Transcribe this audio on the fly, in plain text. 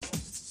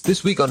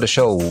This week on the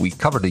show, we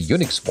cover the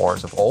Unix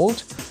wars of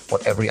old,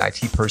 what every IT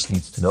person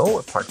needs to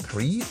know, part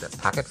 3, the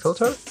packet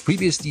filter.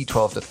 FreeBSD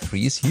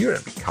 12.3 is here,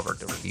 and we covered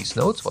the release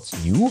notes, what's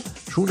new.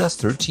 TrueNAS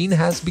 13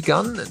 has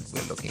begun, and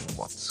we're looking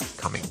what's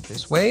coming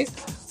this way.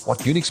 What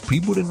Unix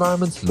pre-boot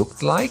environments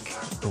looked like,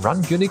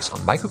 run Unix on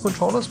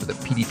microcontrollers with a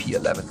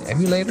PDP-11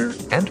 emulator,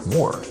 and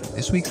more.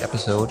 This week's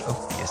episode of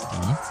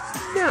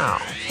BSD Now.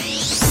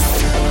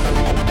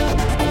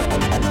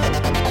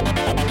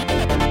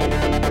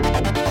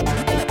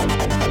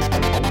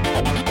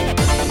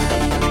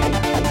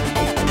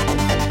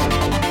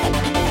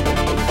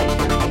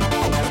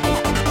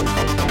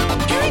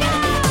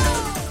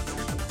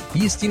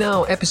 BSD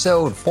Now,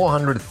 episode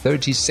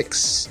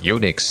 436,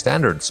 Unix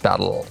Standards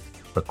Battle,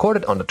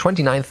 recorded on the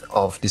 29th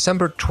of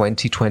December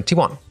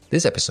 2021.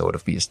 This episode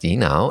of BSD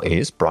Now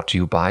is brought to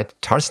you by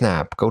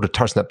Tarsnap. Go to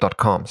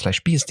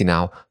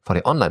tarsnap.com/BSDNow for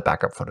the online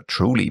backup for the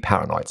truly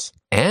paranoids.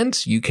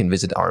 And you can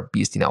visit our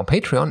BSD Now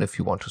Patreon if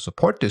you want to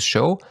support this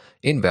show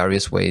in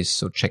various ways,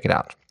 so check it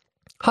out.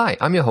 Hi,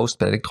 I'm your host,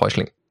 Benedikt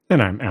Reuschling.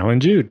 And I'm Alan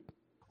Jude.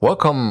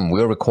 Welcome.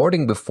 We're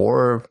recording a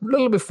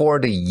little before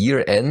the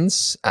year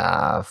ends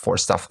for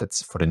stuff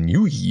that's for the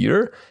new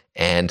year.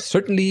 And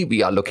certainly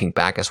we are looking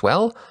back as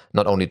well,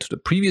 not only to the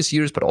previous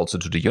years, but also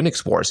to the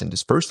Unix wars in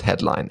this first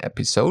headline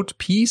episode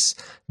piece,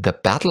 The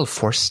Battle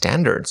for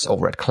Standards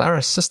over at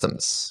Clara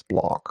Systems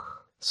blog.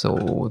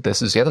 So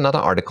this is yet another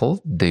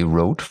article they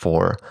wrote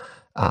for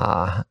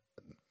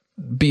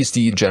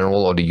BSD in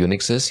general, or the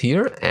Unixes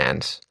here.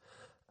 And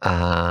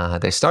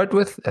they start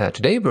with,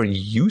 today we're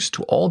used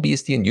to all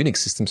BSD and Unix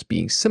systems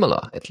being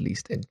similar, at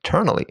least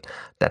internally.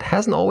 That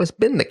hasn't always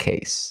been the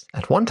case.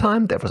 At one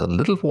time, there was a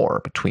little war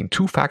between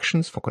two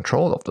factions for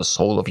control of the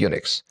soul of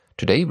Unix.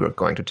 Today, we're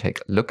going to take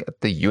a look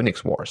at the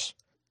Unix wars.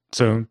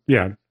 So,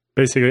 yeah,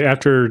 basically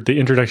after the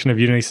introduction of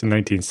Unix in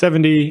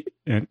 1970,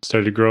 it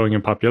started growing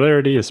in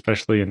popularity,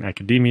 especially in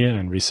academia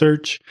and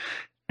research.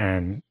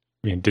 And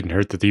it didn't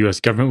hurt that the US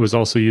government was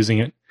also using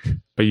it.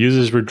 But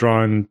users were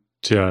drawn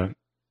to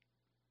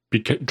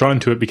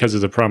it because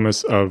of the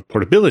promise of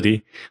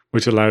portability,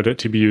 which allowed it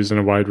to be used on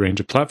a wide range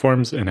of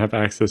platforms and have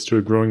access to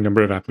a growing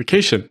number of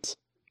applications.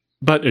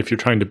 But if you're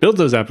trying to build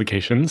those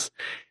applications,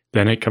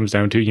 then it comes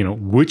down to,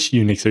 which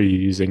Unix are you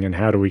using and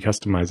how do we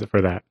customize it for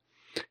that?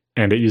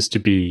 And it used to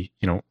be,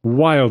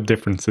 wild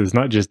differences,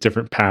 not just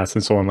different paths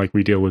and so on, like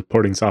we deal with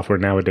porting software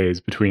nowadays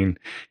between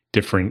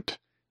different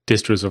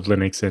distros of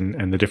Linux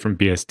and the different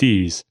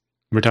BSDs.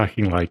 We're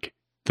talking like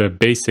the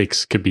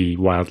basics could be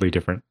wildly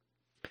different.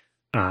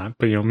 But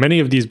many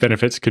of these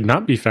benefits could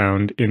not be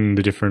found in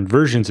the different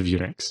versions of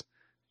Unix.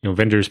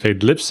 Vendors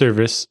paid lip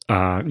service.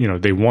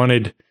 They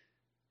wanted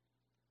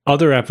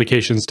other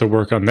applications to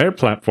work on their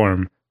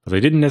platform, but they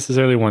didn't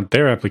necessarily want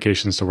their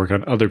applications to work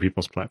on other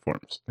people's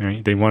platforms.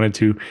 Right? They wanted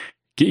to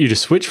get you to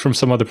switch from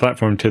some other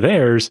platform to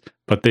theirs,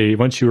 but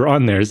once you were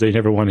on theirs, they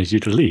never wanted you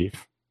to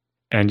leave.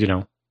 And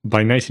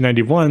by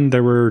 1991,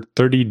 there were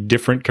 30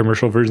 different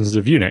commercial versions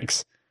of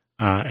Unix,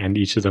 and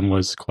each of them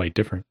was quite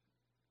different.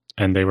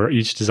 And they were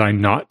each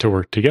designed not to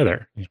work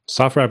together.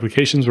 Software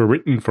applications were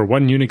written for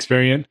one Unix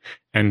variant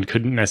and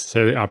couldn't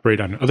necessarily operate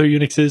on other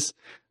Unixes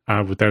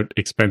without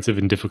expensive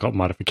and difficult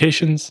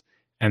modifications.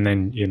 And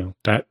then,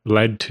 that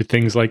led to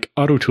things like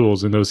auto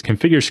tools and those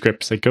configure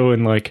scripts that go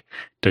in like,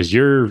 does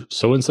your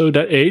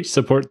so-and-so.h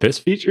support this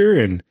feature?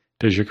 And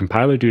does your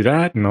compiler do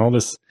that? And all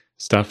this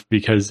stuff,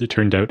 because it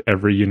turned out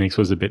every Unix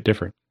was a bit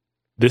different.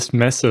 This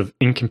mess of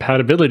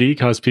incompatibility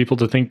caused people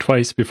to think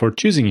twice before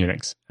choosing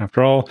Unix.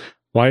 After all,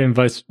 why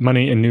invest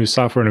money in new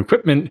software and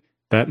equipment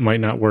that might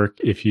not work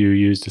if you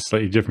used a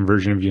slightly different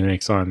version of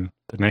Unix on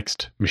the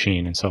next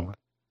machine and so on?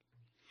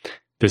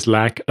 This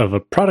lack of a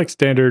product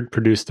standard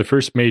produced the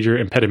first major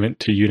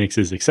impediment to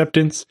Unix's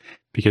acceptance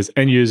because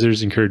end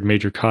users incurred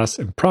major costs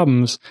and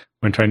problems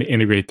when trying to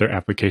integrate their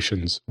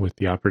applications with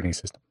the operating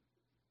system.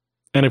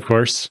 And of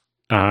course,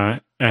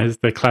 as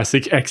the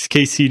classic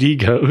XKCD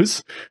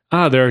goes,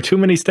 there are too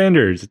many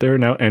standards. There are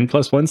now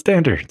N+1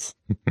 standards.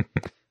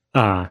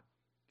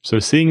 So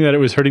seeing that it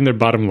was hurting their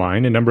bottom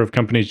line, a number of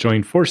companies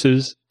joined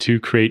forces to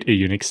create a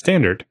Unix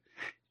standard.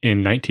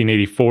 In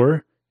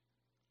 1984,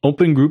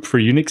 Open Group for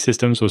Unix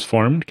Systems was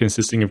formed,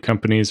 consisting of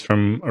companies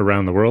from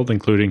around the world,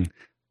 including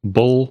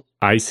Bull,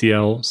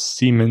 ICL,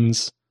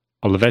 Siemens,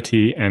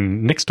 Olivetti,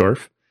 and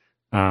Nixdorf,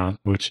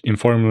 which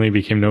informally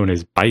became known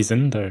as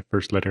Bison, the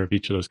first letter of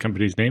each of those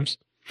companies' names.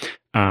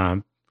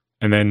 And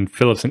then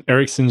Philips and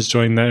Ericsson's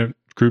joined the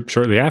group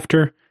shortly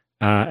after,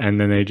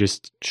 and then they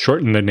just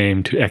shortened the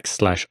name to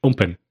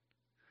X/Open.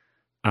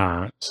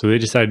 So they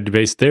decided to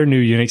base their new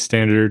Unix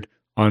standard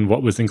on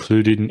what was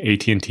included in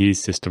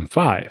AT&T's System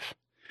 5.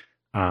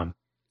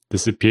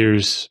 It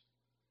appears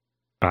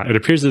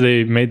that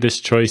they made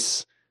this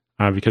choice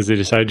because they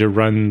decided to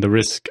run the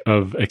risk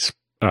of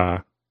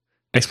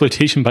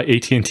exploitation by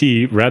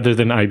AT&T rather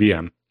than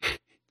IBM.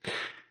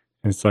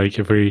 It's like,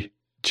 if we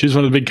choose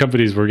one of the big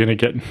companies, we're going to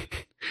get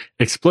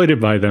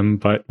exploited by them,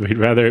 but we'd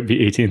rather it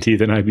be AT&T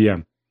than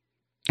IBM.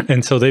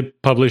 And so they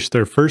published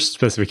their first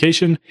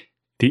specification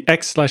the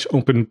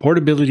X/Open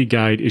Portability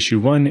Guide Issue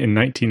 1 in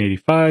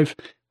 1985,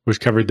 which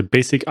covered the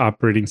basic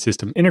operating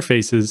system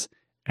interfaces,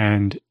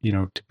 and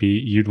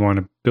you'd want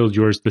to build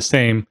yours the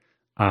same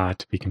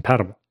to be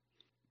compatible.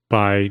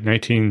 By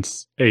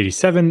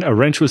 1987, a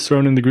wrench was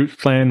thrown in the group's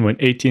plan when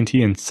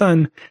AT&T and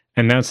Sun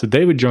announced that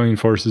they would join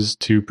forces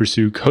to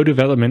pursue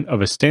co-development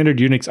of a standard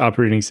Unix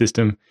operating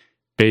system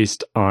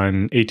based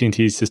on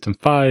AT&T's System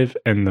 5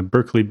 and the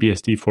Berkeley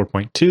BSD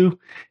 4.2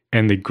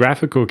 and the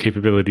graphical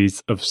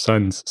capabilities of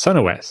Sun's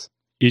SunOS.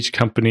 Each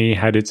company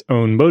had its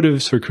own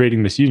motives for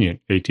creating this union.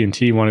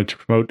 AT&T wanted to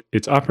promote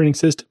its operating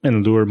system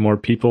and lure more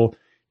people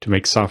to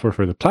make software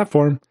for the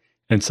platform,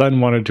 and Sun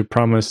wanted to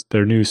promise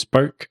their new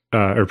Spark,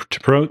 or to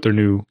promote their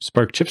new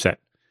Spark chipset.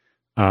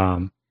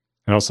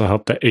 It also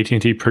helped that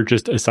AT&T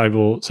purchased a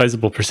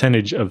sizable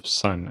percentage of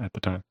Sun at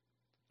the time.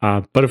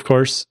 But of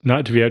course,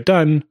 not to be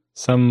outdone,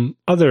 some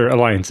other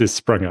alliances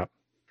sprung up.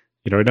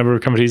 A number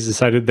of companies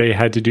decided they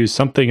had to do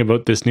something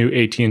about this new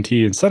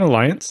AT&T and Sun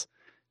alliance.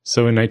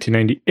 So in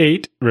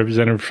 1998,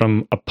 representatives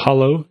from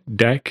Apollo,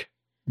 DEC,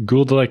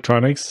 Gould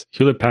Electronics,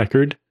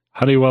 Hewlett-Packard,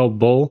 Honeywell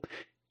Bull,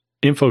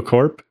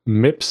 Infocorp,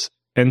 MIPS,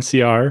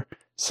 NCR,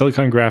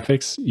 Silicon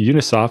Graphics,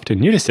 Unisoft,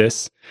 and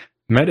Unisys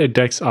met at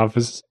DEC's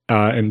office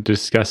and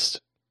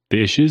discussed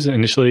the issues.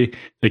 Initially,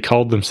 they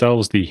called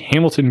themselves the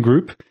Hamilton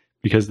Group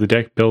because the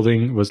DEC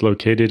building was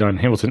located on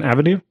Hamilton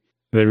Avenue.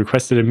 They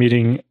requested a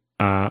meeting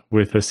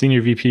with a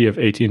senior VP of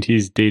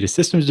AT&T's Data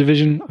Systems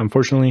Division.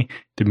 Unfortunately,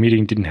 the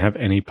meeting didn't have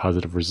any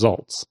positive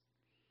results.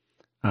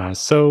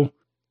 So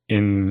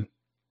in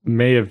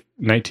May of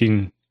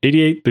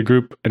 1988, the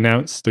group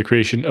announced the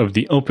creation of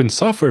the Open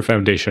Software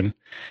Foundation.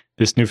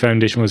 This new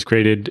foundation was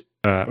created,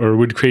 or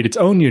would create its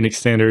own Unix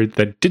standard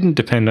that didn't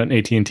depend on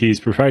AT&T's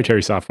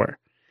proprietary software.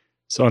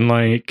 So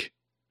unlike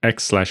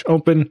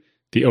X/Open,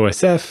 the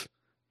OSF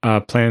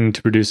planned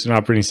to produce an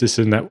operating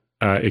system that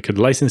it could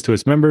license to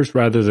its members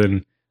rather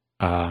than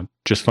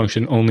just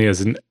function only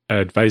as an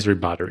advisory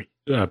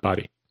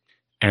body.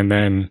 And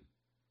then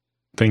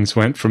things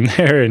went from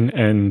there,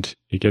 and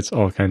it gets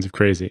all kinds of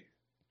crazy.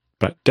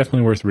 But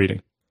definitely worth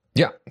reading.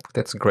 Yeah,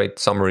 that's a great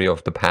summary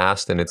of the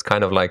past. And it's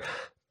kind of like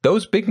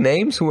those big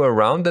names who were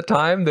around the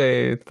time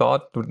they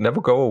thought would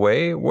never go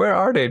away. Where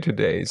are they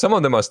today? Some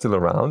of them are still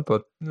around,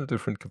 but in a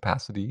different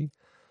capacity.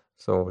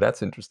 So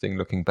that's interesting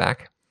looking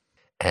back.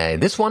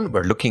 This one,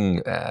 we're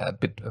looking a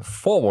bit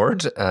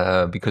forward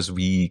because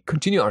we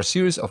continue our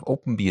series of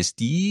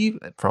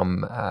OpenBSD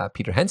from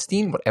Peter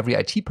Henstein, what every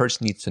IT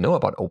person needs to know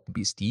about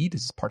OpenBSD.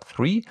 This is part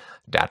 3,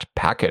 that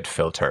packet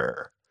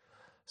filter.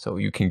 So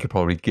you can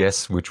probably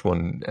guess which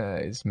one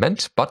is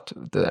meant, but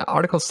the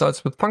article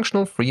starts with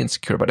functional, free, and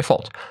secure by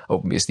default.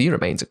 OpenBSD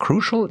remains a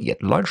crucial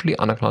yet largely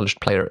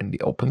unacknowledged player in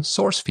the open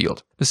source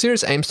field. The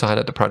series aims to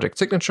highlight the project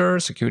signature,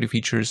 security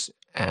features,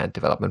 and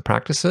development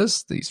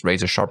practices. These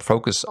raise a sharp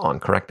focus on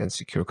correct and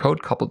secure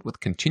code coupled with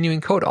continuing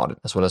code audit,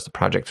 as well as the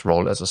project's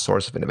role as a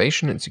source of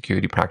innovation in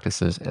security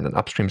practices and an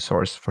upstream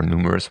source for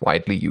numerous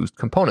widely used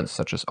components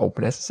such as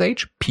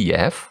OpenSSH,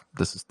 PF,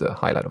 this is the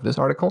highlight of this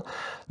article,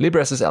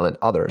 LibreSSL, and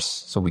others.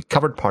 So we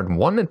covered part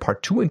 1 and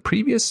part 2 in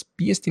previous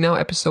BSD Now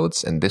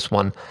episodes, and this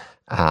one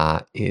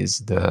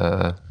is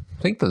I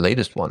think the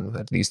latest one,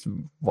 at least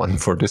one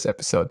for this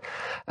episode.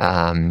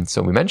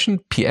 So we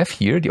mentioned PF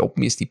here, the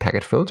OpenBSD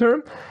packet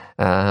filter.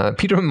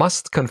 Peter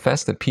must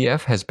confess that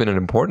PF has been an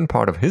important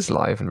part of his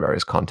life in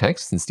various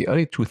contexts since the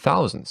early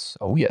 2000s.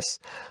 Oh yes.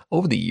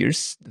 Over the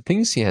years, the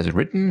things he has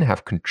written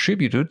have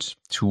contributed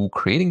to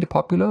creating the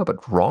popular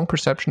but wrong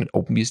perception that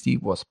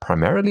OpenBSD was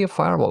primarily a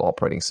firewall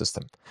operating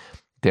system.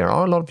 There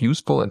are a lot of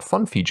useful and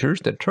fun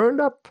features that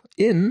turned up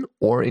in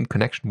or in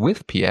connection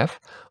with PF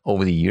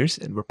over the years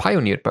and were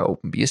pioneered by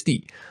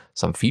OpenBSD.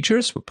 Some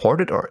features were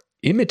ported or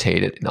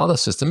imitated in other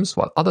systems,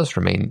 while others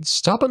remain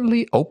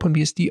stubbornly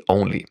OpenBSD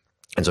only.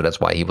 And so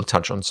that's why he will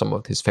touch on some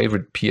of his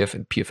favorite PF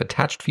and PF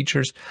attached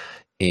features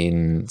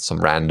in some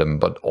random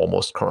but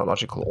almost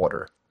chronological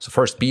order. So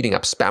first, beating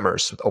up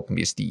spammers with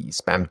OpenBSD.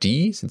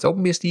 SpamD since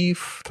OpenBSD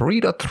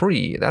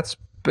 3.3. That's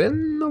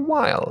been a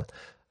while.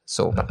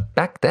 So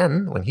back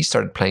then, when he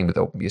started playing with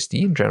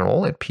OpenBSD in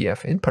general and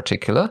PF in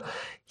particular,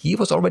 he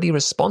was already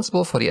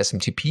responsible for the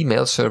SMTP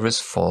mail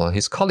service for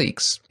his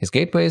colleagues. His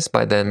gateways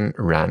by then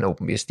ran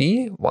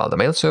OpenBSD, while the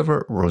mail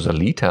server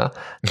Rosalita,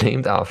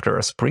 named after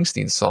a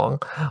Springsteen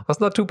song, was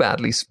not too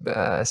badly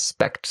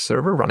spec'd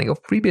server running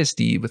off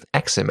FreeBSD with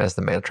Exim as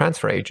the mail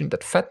transfer agent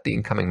that fed the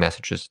incoming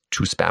messages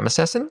to Spam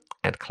Assassin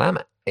and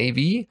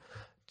ClamAV,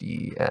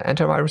 the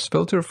antivirus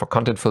filter for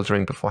content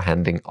filtering before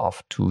handing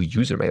off to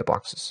user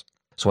mailboxes.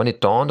 So when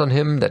it dawned on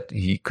him that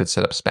he could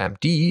set up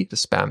SpamD, the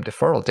spam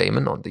deferral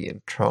daemon on the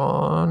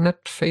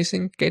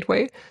intranet-facing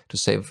gateway, to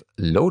save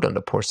load on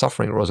the poor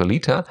suffering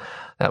Rosalita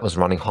that was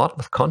running hot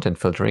with content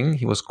filtering,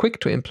 he was quick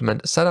to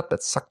implement a setup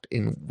that sucked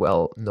in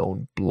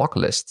well-known block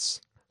lists.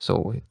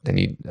 So then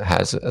he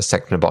has a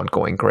section about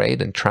going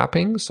great and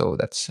trapping. So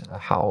that's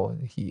how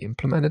he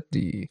implemented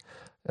the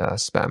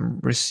spam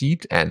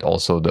receipt, and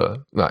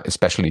also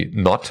especially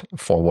not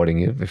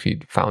forwarding it if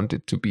he found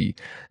it to be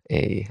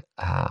a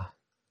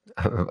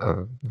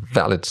a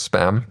valid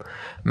spam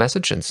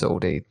message, and so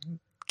they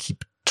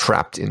keep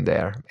trapped in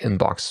their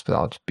inbox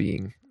without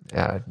being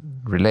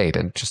relayed,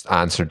 and just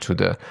answer to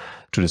the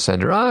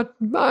sender,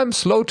 I'm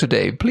slow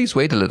today, please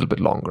wait a little bit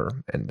longer.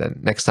 And then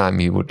next time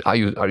he would, are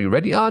you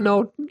ready?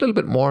 No, a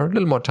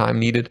little more time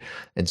needed.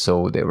 And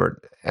so they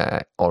were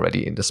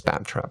already in the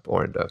spam trap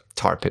or in the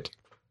tar pit.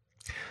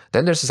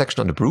 Then there's a section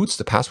on the brutes,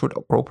 the password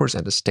gropers,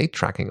 and the state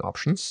tracking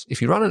options.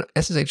 If you run an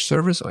SSH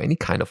service or any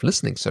kind of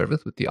listening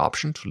service with the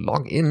option to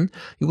log in,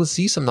 you will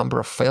see some number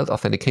of failed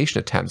authentication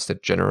attempts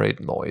that generate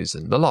noise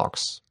in the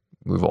logs.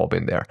 We've all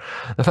been there.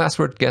 The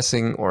password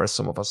guessing, or as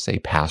some of us say,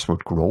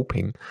 password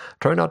groping,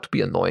 turned out to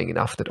be annoying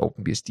enough that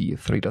OpenBSD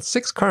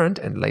 3.6 current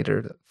and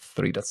later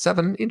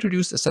 3.7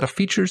 introduced a set of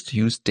features to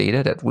use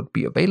data that would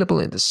be available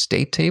in the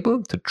state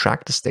table to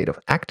track the state of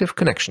active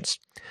connections.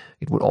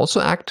 It would also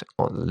act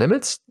on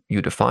limits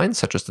you define,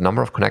 such as the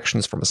number of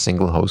connections from a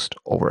single host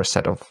over a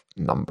set of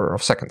number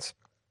of seconds.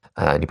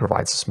 And he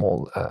provides a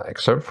small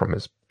excerpt from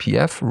his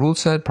PF rule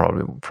set,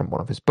 probably from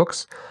one of his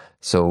books.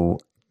 So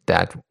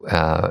that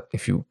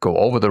if you go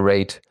over the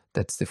rate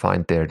that's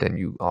defined there, then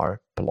you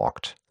are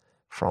blocked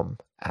from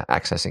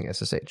accessing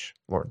SSH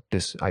or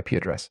this IP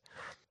address.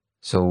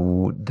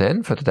 So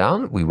then further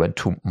down, we went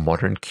to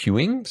modern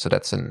queuing. So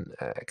that's an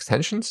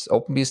extensions.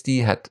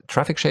 OpenBSD had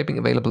traffic shaping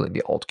available in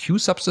the Alt-Q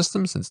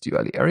subsystem since the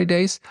early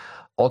days.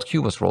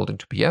 Alt-Q was rolled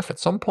into PF at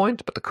some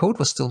point, but the code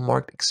was still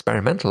marked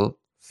experimental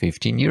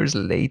 15 years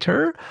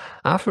later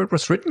after it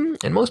was written.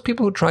 And most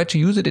people who tried to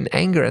use it in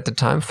anger at the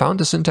time found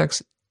the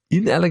syntax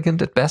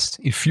inelegant at best,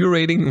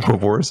 infuriating or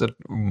worse at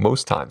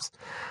most times.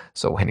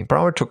 So Henning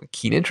Brauer took a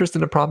keen interest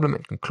in the problem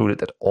and concluded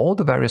that all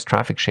the various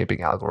traffic shaping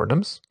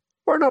algorithms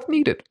were not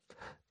needed.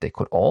 They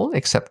could all,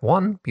 except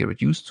one, be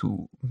reduced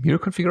to mere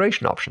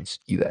configuration options,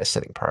 either as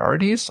setting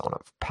priorities on a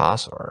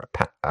pass or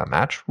a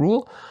match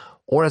rule,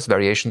 or as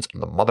variations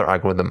on the mother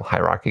algorithm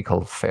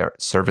hierarchical fair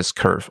service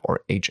curve, or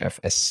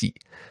HFSC.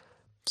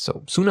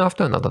 So soon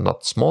after, another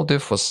not small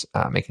diff was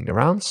making the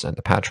rounds, and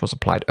the patch was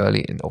applied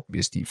early in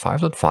OpenBSD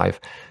 5.5.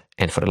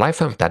 And for the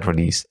lifetime of that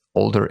release,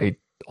 older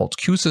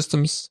Alt-Q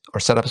systems or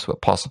setups were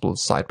possible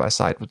side by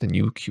side with the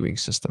new queuing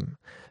system.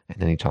 And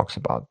then he talks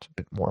about a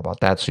bit more about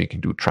that. So you can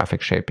do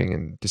traffic shaping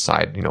and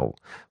decide,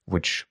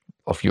 which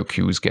of your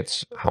queues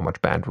gets how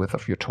much bandwidth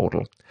of your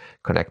total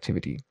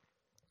connectivity.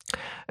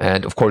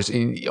 And of course,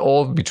 in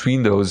all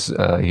between those,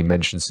 he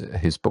mentions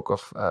his book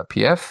of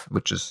PF,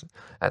 which is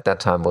at that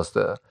time was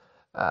the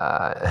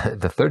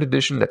third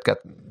edition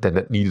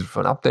that needed for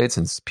an update.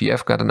 Since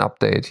PF got an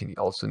update, he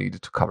also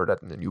needed to cover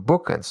that in a new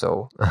book, and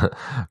so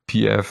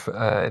PF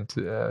and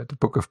the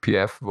book of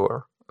PF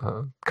were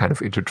kind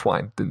of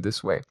intertwined in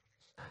this way.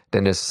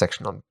 Then there's a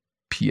section on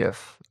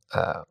PF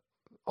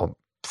on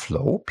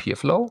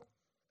PFlow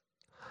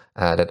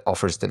that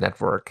offers the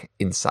network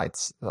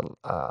insights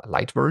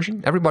light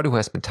version. Everybody who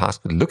has been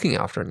tasked with looking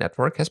after a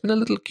network has been a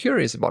little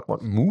curious about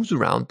what moves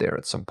around there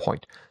at some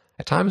point.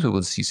 At times, we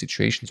will see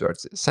situations where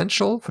it's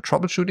essential for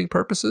troubleshooting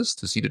purposes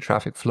to see the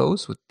traffic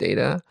flows with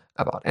data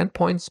about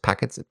endpoints,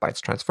 packets, and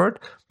bytes transferred,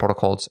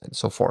 protocols, and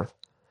so forth.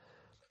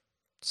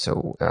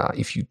 So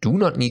if you do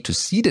not need to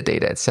see the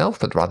data itself,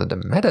 but rather the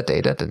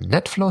metadata, the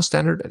NetFlow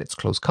standard and its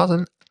close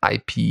cousin,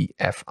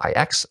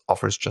 IPFIX,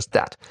 offers just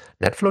that.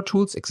 NetFlow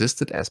tools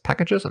existed as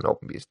packages on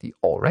OpenBSD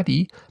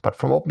already, but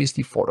from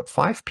OpenBSD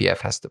 4.5, PF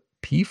has the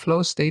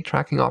pflow state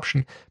tracking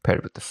option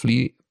paired with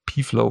the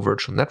pflow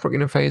virtual network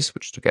interface,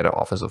 which together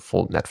offers a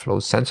full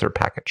NetFlow sensor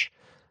package.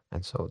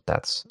 And so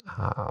that's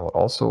what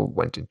also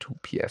went into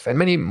PF and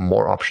many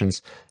more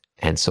options.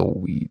 And so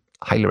we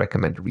highly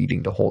recommend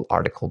reading the whole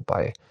article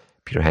by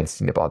Peter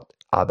Hanstein about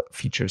other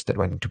features that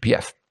went into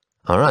PF.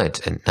 All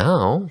right, and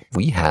now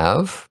we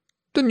have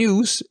the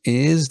news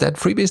is that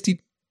FreeBSD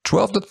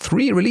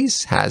 12.3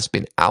 release has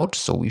been out,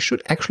 so we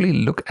should actually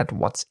look at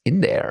what's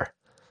in there,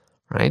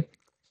 right?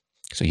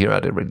 So here are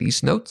the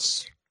release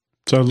notes.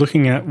 So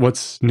looking at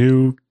what's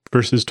new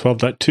versus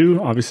 12.2,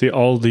 obviously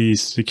all the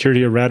security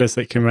erratas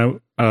that came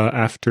out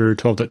after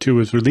 12.2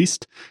 was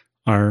released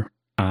are,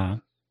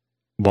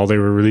 while they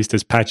were released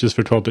as patches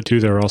for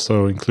 12.2, they were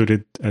also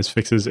included as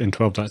fixes in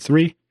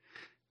 12.3,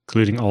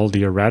 including all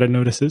the errata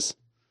notices.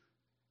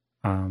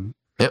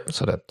 Yep,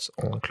 so that's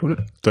all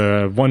included.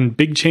 The one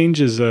big change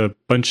is a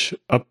bunch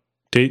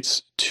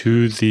updates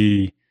to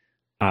the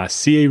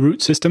CA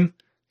root system.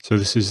 So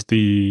this is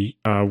the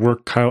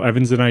work Kyle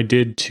Evans and I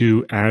did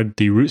to add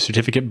the root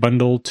certificate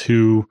bundle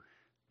to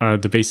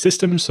the base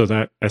system so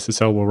that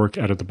SSL will work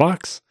out of the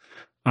box.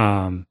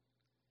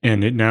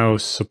 And it now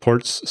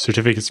supports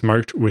certificates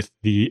marked with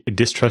the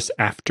distrust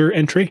after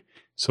entry.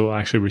 So we'll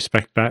actually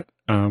respect that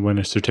when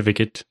a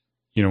certificate,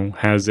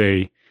 has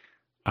a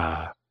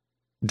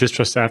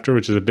distrust after,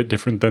 which is a bit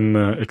different than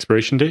the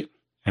expiration date,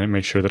 and it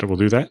makes sure that it will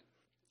do that.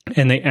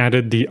 And they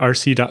added the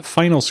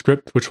rc.final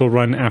script, which will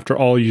run after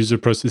all user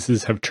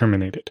processes have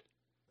terminated.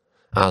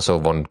 So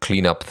one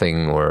cleanup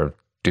thing or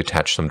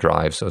detach some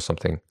drives or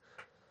something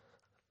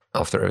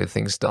after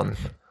everything's done.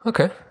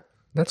 Okay,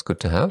 that's good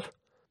to have.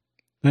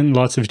 Then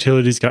lots of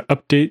utilities got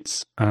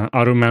updates.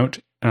 Auto mount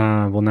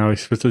will now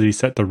explicitly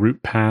set the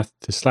root path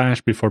to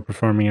slash before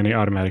performing any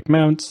automatic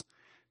mounts.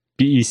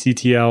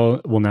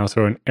 BECTL will now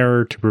throw an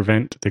error to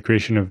prevent the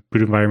creation of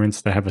boot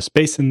environments that have a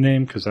space in the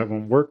name, because that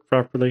won't work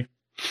properly.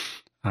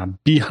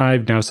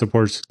 Beehive now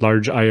supports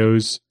large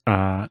IOs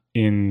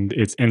in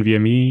its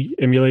NVMe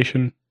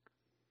emulation.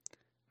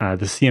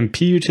 The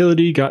CMP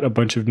utility got a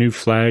bunch of new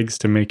flags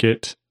to make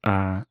it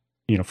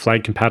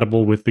flag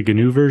compatible with the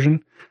GNU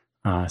version,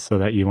 so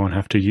that you won't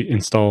have to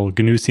install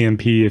GNU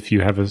CMP if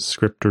you have a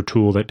script or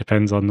tool that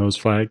depends on those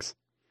flags.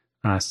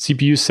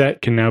 CPU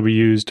set can now be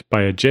used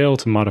by a jail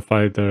to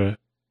modify the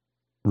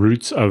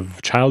roots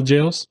of child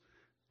jails,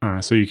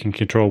 so you can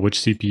control which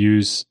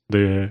CPUs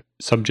the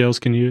subjails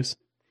can use.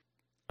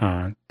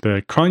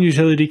 The cron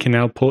utility can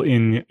now pull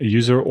in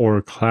user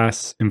or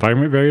class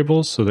environment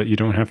variables so that you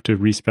don't have to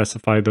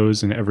respecify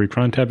those in every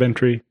cron tab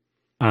entry.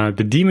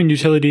 The daemon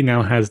utility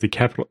now has the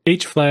capital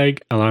H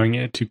flag, allowing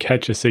it to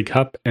catch a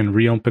SIG-hup and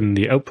reopen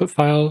the output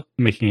file,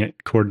 making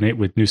it coordinate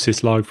with new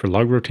syslog for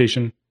log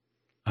rotation.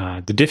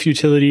 The diff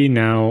utility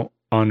now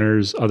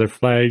honors other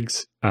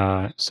flags,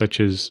 such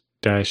as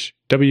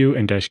 -w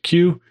and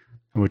 -q,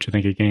 which I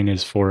think again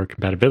is for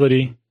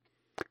compatibility.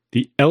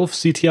 The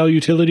elf-ctl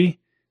utility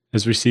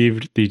has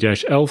received the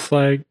 -l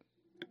flag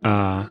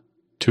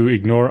to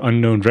ignore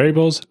unknown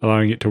variables,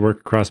 allowing it to work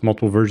across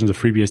multiple versions of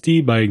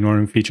FreeBSD by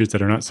ignoring features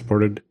that are not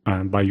supported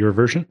by your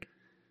version.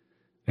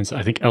 And so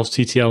I think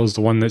elf-ctl is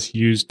the one that's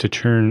used to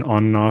turn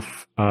on and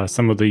off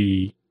some of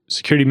the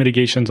security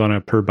mitigations on a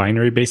per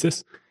binary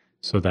basis,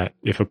 so that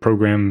if a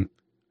program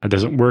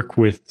doesn't work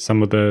with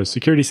some of the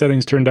security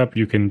settings turned up,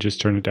 you can just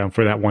turn it down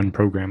for that one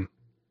program.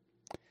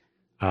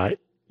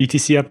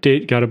 etc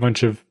update got a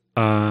bunch of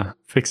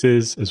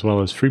fixes, as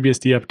well as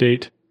FreeBSD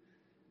update.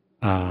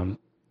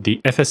 The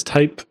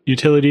fstype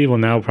utility will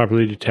now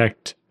properly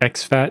detect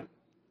exFAT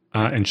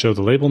and show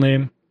the label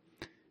name.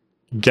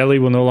 Geli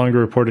will no longer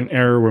report an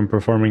error when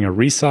performing a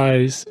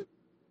resize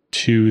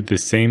to the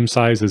same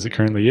size as it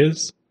currently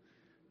is,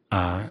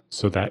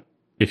 so that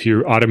if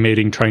you're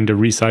automating trying to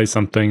resize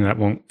something, that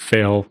won't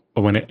fail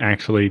when it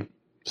actually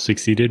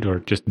succeeded or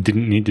just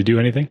didn't need to do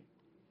anything.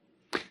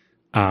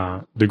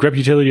 The grep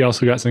utility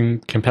also got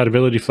some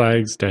compatibility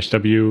flags,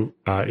 -w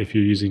if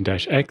you're using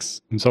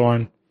 -x, and so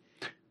on.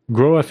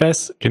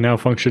 GrowFS can now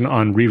function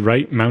on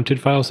rewrite mounted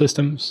file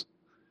systems.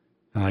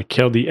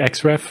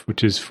 KLDXref,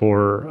 which is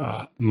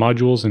for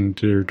modules and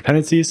their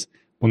dependencies,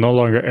 will no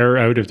longer error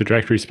out if the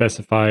directory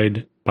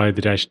specified by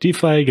the -d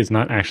flag is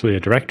not actually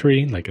a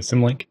directory, like a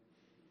symlink.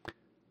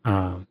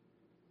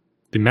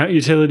 The mount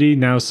utility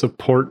now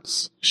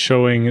supports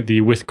showing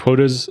the with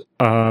quotas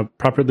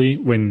properly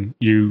when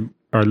you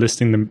are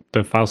listing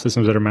the file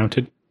systems that are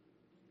mounted.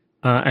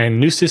 And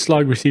new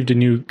syslog received a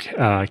new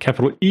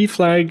capital E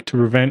flag to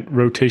prevent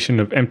rotation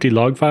of empty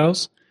log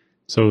files.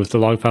 So if the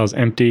log file is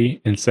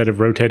empty, instead of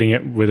rotating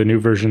it with a new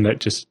version that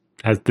just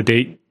has the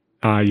date,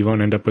 you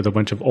won't end up with a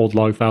bunch of old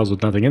log files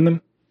with nothing in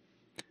them.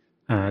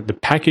 The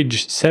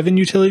package 7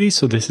 utility,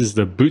 so this is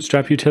the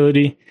bootstrap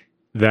utility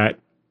that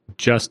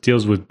just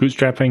deals with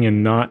bootstrapping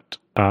and not,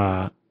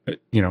 the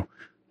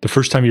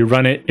first time you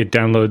run it, it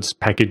downloads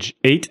package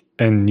 8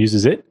 and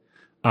uses it.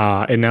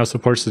 It now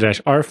supports the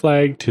 -r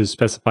flag to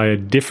specify a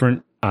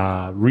different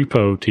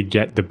repo to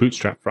get the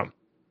bootstrap from.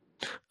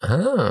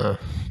 Ah,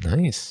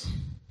 nice.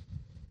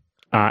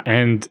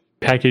 And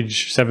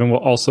package 7 will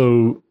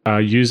also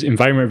use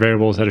environment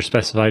variables that are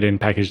specified in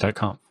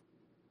package.conf.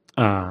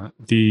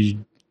 The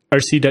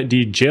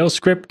rc.d jail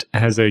script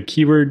has a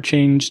keyword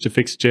change to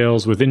fix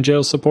jails within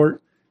jail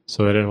support,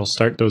 so that it will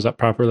start those up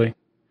properly.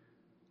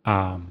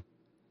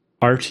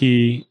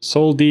 RT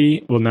sold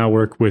will now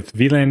work with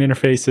VLAN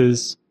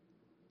interfaces.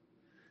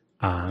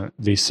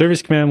 The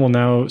service command will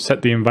now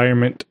set the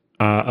environment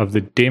of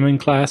the daemon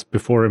class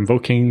before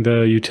invoking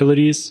the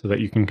utilities, so that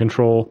you can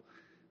control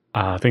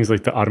things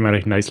like the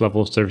automatic nice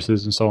level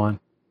services and so on.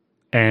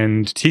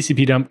 And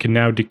TCP dump can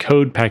now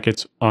decode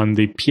packets on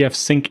the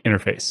pfsync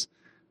interface.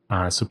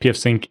 So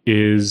pfsync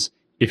is,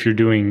 if you're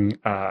doing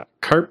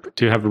CARP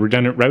to have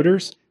redundant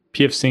routers,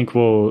 pfsync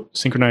will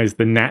synchronize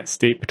the NAT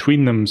state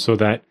between them so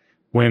that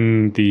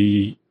when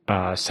the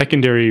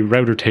secondary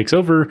router takes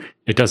over,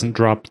 it doesn't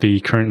drop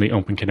the currently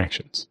open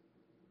connections.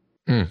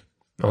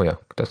 Oh yeah,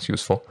 that's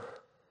useful.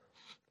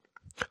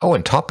 Oh,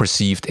 and top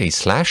received a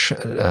slash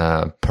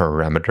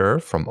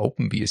parameter from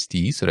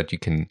OpenBSD so that you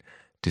can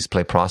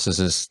display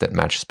processes that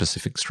match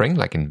specific string,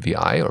 like in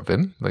VI or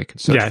Vim, where you can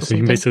search for so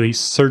you can basically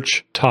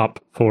search top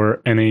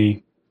for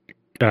any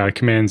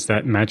commands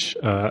that match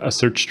a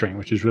search string,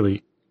 which is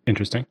really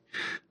interesting.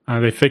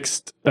 They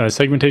fixed a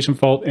segmentation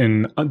fault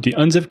in the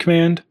unzip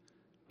command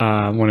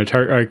when a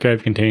target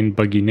archive contained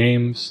buggy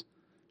names.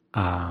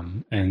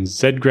 And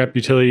zgrep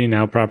utility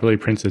now properly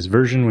prints as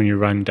version when you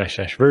run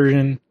 --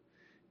 version.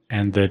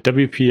 And the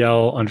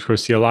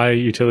WPL_CLI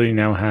utility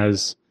now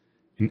has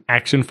an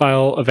action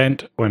file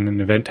event when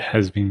an event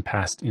has been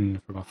passed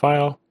in from a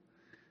file.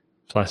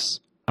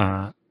 Plus,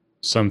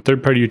 some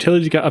third-party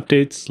utilities got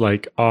updates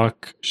like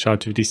awk,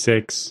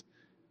 SHA-256,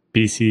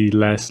 BC,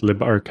 less,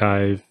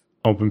 libarchive,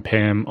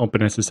 OpenPAM,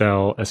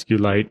 OpenSSL,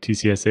 SQLite,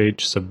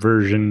 TCSH,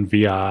 Subversion,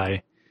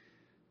 VI,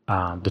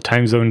 the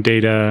time zone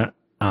data,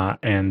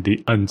 and the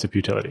unzip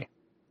utility.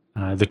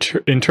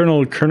 The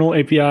internal kernel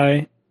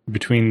API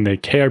between the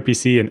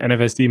KRPC and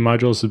NFSD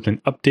modules has been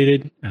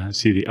updated.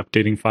 See the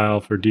updating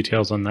file for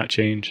details on that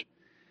change.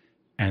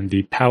 And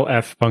the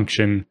POWF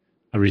function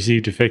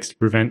received a fix to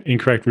prevent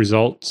incorrect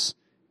results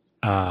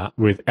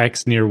with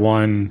X near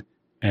 1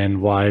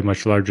 and Y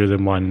much larger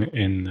than 1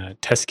 in the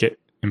test kit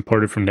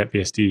imported from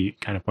NetBSD.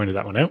 Kind of pointed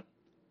that one out.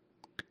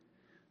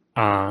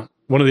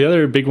 One of the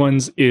other big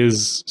ones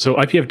is, so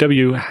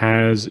IPFW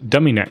has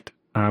DummyNet,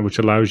 which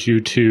allows you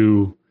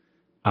to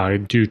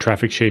do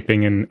traffic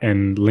shaping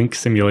and link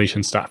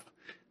simulation stuff.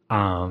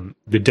 The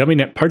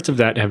DummyNet parts of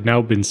that have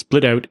now been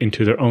split out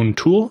into their own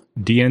tool,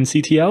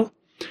 DNCTL,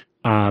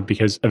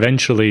 because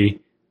eventually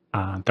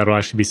that'll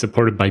actually be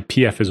supported by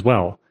PF as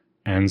well.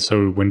 And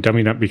so when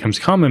DummyNet becomes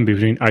common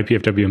between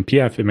IPFW and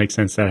PF, it makes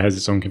sense that it has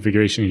its own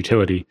configuration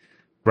utility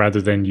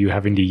rather than you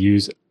having to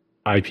use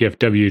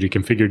IPFW to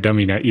configure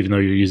DummyNet even though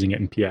you're using it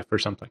in PF or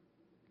something.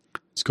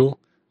 It's cool.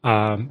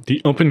 The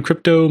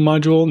OpenCrypto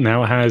module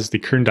now has the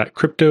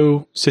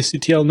kern.crypto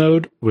sysctl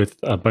node with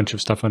a bunch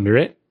of stuff under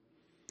it.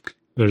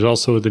 There's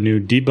also the new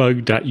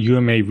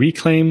debug.uma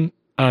reclaim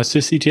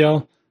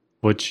sysctl,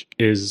 which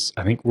is,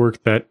 I think,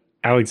 work that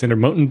Alexander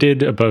Moten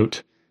did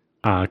about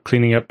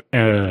cleaning up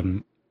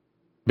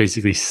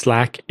basically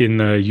slack in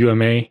the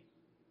UMA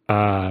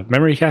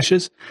memory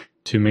caches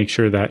to make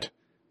sure that,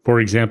 for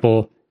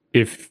example,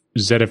 if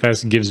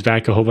ZFS gives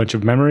back a whole bunch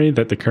of memory,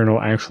 that the kernel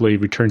actually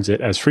returns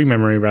it as free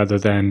memory rather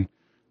than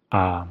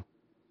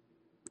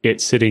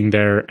it sitting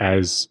there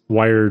as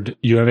wired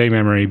UMA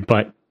memory,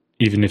 but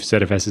even if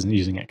ZFS isn't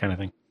using it, kind of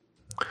thing.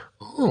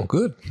 Oh,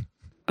 good.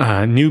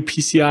 New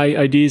PCI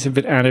IDs have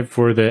been added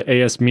for the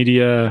AS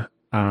Media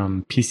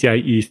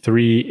PCIe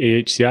 3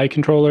 AHCI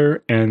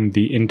controller and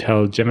the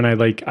Intel Gemini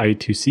Lake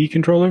I2C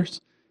controllers.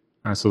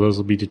 So those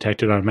will be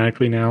detected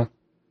automatically now.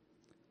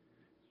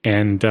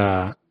 And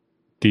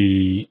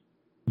the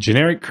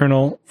generic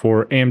kernel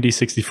for AMD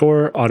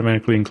 64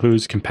 automatically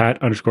includes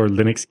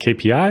compat_Linux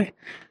KPI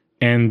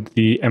and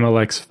the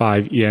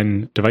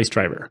MLX5EN device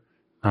driver.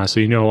 So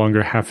you no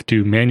longer have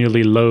to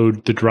manually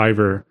load the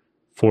driver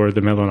for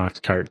the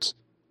Mellanox cards.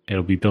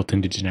 It'll be built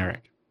into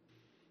generic.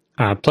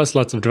 Plus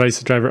lots of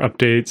device driver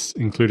updates,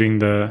 including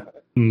the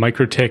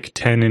MikroTik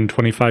 10 and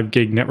 25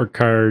 gig network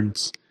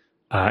cards,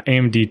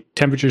 AMD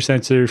temperature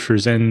sensor for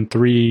Zen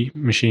 3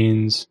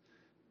 machines.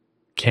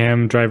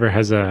 CAM driver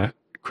has a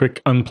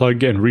quick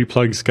unplug and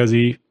replug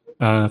SCSI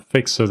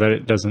fix so that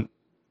it doesn't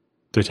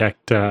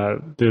detect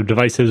the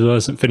device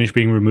doesn't finish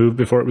being removed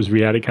before it was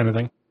re-added, kind of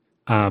thing.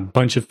 A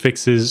bunch of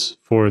fixes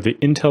for the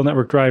Intel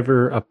network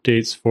driver,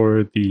 updates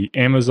for the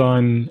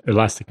Amazon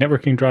Elastic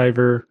Networking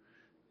driver,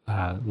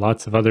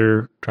 lots of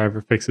other driver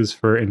fixes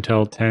for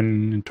Intel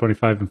 10 and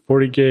 25 and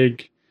 40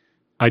 gig.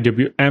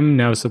 IWM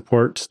now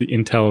supports the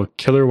Intel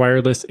Killer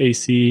Wireless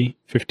AC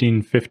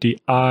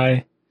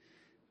 1550i.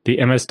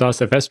 The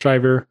MS-DOS FS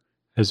driver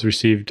has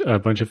received a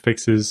bunch of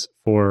fixes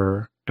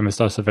for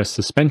MS-DOS FS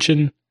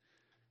suspension.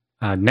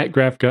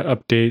 NetGraph got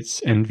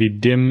updates.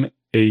 NVDIM,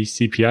 a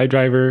CPI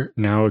driver,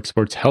 now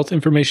exports health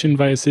information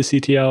via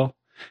sysctl.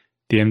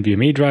 The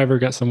NVMe driver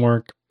got some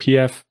work.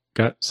 PF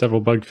got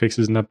several bug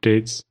fixes and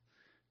updates.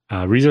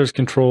 Resource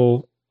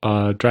control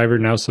driver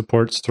now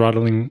supports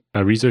throttling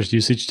resource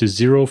usage to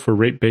 0 for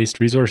rate-based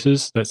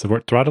resources that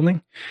support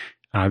throttling.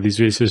 These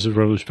resources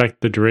will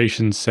respect the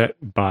duration set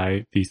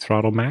by the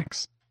throttle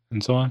max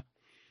and so on.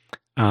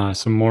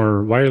 Some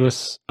more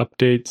wireless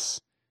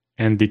updates,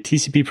 and the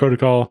TCP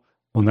protocol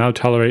will now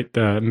tolerate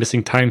the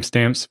missing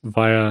timestamps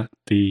via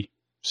the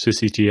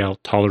sysctl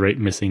tolerate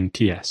missing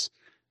TS.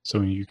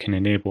 So you can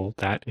enable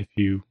that if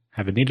you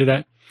have a need of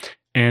that.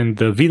 And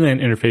the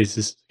VLAN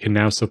interfaces can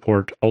now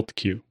support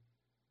ALTQ.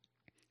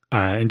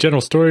 In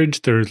general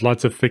storage, there's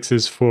lots of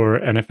fixes for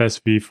NFS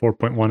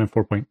v4.1 and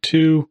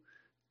 4.2.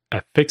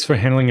 A fix for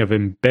handling of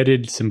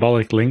embedded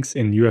symbolic links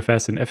in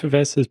UFS and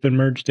FFS has been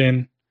merged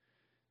in.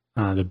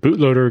 The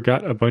bootloader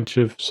got a bunch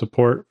of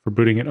support for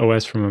booting an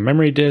OS from a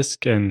memory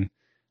disk and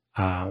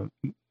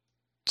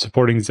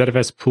supporting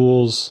ZFS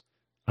pools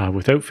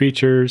without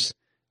features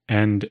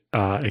and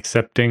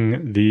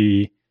accepting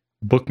the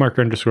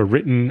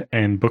bookmark_written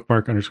and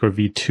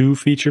bookmark_v2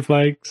 feature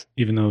flags,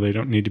 even though they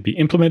don't need to be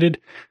implemented.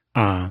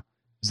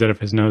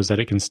 ZFS knows that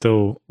it can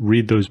still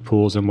read those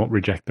pools and won't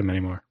reject them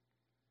anymore.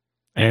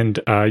 And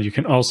you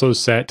can also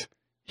set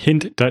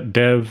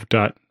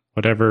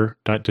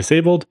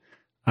hint.dev.whatever.disabled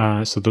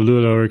so the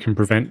bootloader can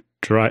prevent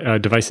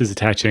devices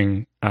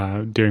attaching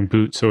during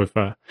boot. So if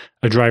a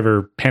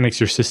driver panics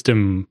your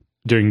system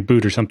during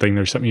boot or something,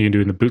 there's something you can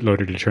do in the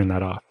bootloader to turn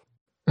that off.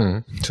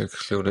 To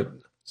exclude it.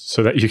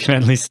 So that you can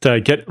at least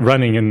get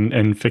running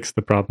and fix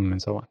the problem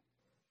and so on.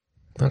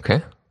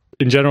 Okay.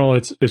 In general,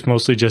 it's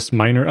mostly just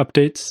minor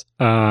updates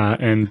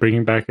and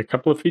bringing back a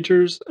couple of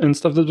features and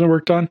stuff that's been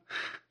worked on.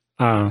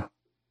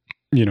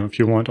 If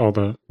you want all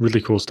the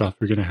really cool stuff,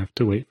 you're going to have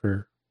to wait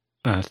for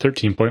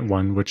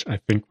 13.1, which I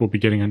think will be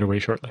getting underway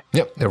shortly.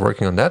 Yep, they're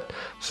working on that.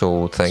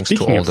 So thanks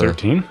Speaking to all of the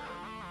 13,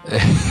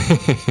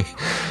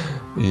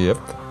 Yep.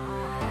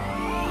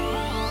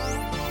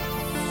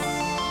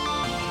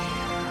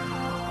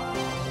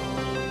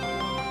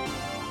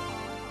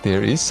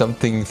 There is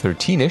something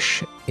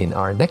 13ish in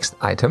our next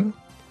item,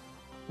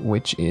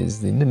 which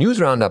is in the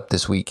news roundup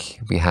this week.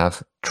 We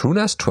have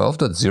TrueNAS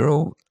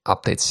 12.0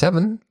 Update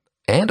 7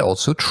 and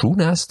also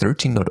TrueNAS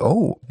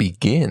 13.0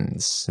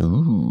 begins.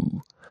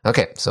 Ooh.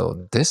 Okay,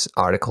 so this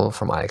article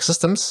from IX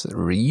Systems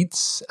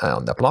reads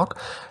on their blog,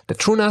 the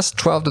TrueNAS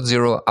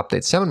 12.0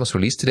 Update 7 was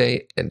released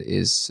today and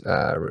is,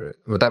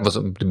 that was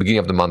the beginning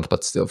of the month,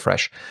 but still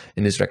fresh,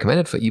 and is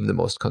recommended for even the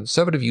most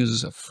conservative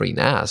users of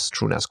FreeNAS,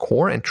 TrueNAS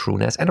Core, and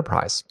TrueNAS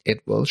Enterprise.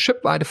 It will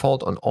ship by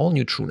default on all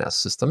new TrueNAS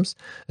systems.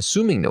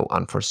 Assuming no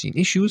unforeseen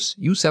issues,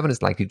 U7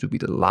 is likely to be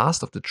the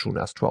last of the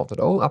TrueNAS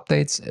 12.0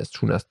 updates as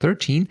TrueNAS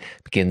 13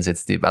 begins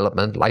its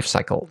development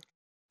lifecycle.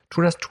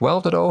 TrueNAS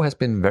 12.0 has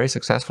been very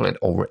successful and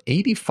over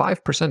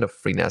 85% of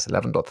FreeNAS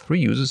 11.3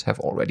 users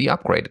have already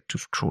upgraded to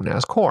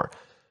TrueNAS Core.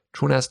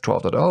 TrueNAS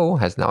 12.0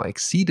 has now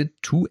exceeded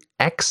 2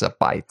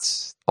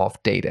 exabytes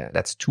of data,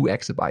 that's 2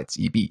 exabytes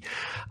EB,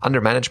 under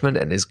management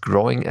and is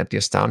growing at the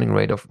astounding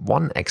rate of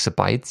 1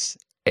 exabyte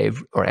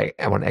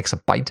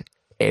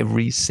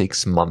every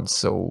 6 months.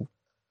 So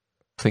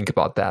think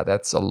about that,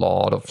 that's a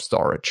lot of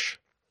storage.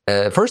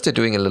 First, they're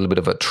doing a little bit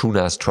of a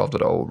TrueNAS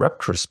 12.0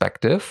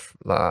 retrospective,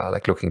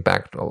 like looking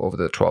back over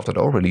the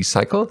 12.0 release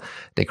cycle.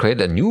 They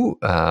created a new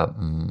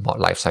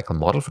lifecycle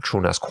model for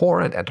TrueNAS Core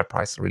and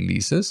Enterprise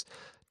releases.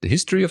 The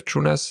history of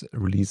TrueNAS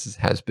releases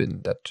has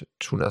been that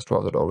TrueNAS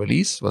 12.0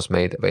 release was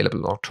made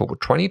available in October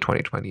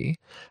 2020,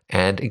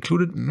 and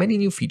included many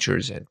new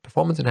features and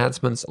performance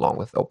enhancements, along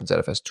with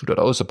OpenZFS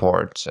 2.0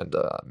 support and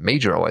a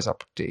major OS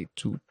update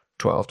to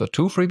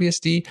 12.2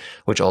 FreeBSD,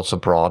 which also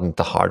broadened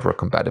the hardware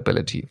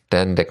compatibility.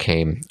 Then there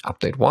came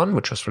Update 1,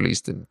 which was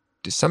released in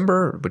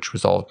December, which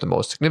resolved the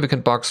most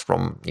significant bugs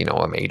from,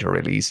 a major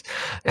release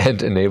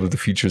and enabled the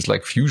features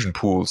like fusion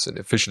pools and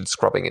efficient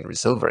scrubbing and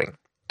resilvering.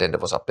 Then there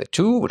was Update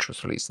 2, which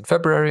was released in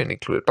February and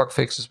included bug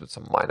fixes with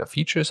some minor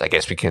features. I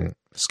guess we can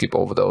skip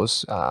over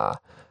those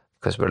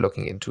because we're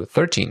looking into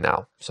 13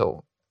 now.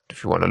 So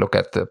if you want to look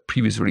at the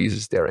previous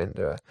releases, they're in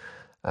the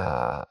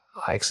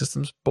IX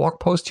Systems blog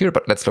post here,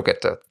 but let's look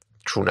at the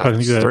TrueNAS 13. I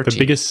think the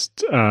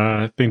biggest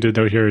thing to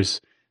note here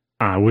is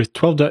with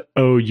 12.0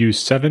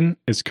 U7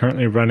 is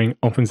currently running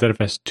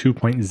OpenZFS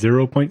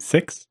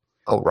 2.0.6.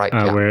 Oh, right.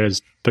 Yeah.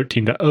 Whereas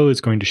 13.0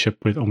 is going to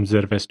ship with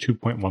OpenZFS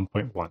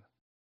 2.1.1.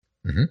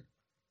 Mm-hmm.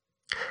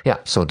 Yeah,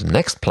 so the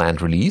next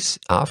planned release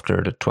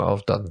after the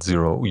 12.0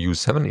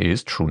 U7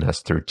 is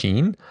TrueNAS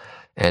 13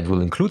 and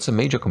will include some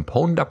major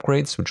component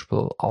upgrades which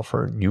will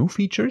offer new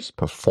features,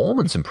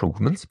 performance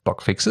improvements,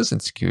 bug fixes,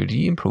 and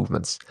security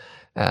improvements.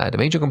 The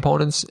major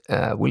components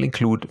will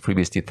include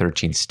FreeBSD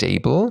 13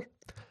 stable,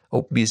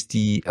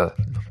 OpenZFS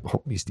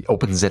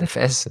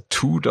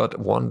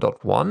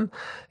 2.1.1,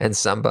 and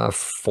Samba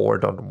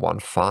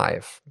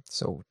 4.15.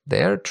 So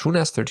there,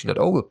 TrueNAS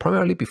 13.0 will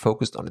primarily be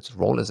focused on its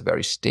role as a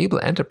very stable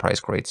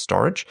enterprise-grade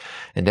storage,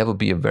 and there will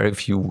be a very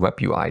few web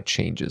UI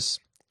changes.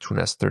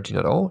 TrueNAS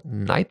 13.0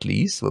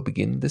 nightlies will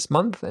begin this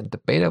month, and the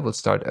beta will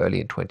start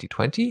early in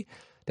 2020.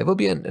 There will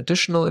be an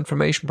additional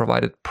information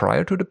provided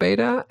prior to the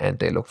beta, and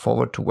they look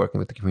forward to working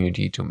with the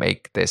community to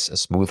make this a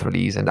smooth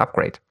release and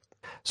upgrade.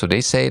 So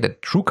they say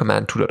that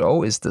TrueCommand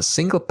 2.0 is the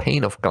single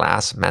pane of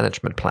glass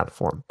management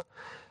platform.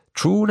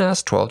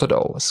 TrueNAS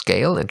 12.0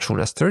 Scale and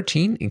TrueNAS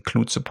 13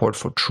 include support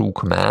for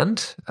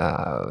TrueCommand,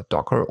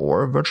 Docker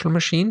or virtual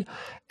machine,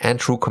 and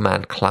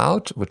TrueCommand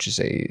Cloud, which is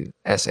a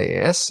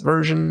SaaS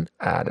version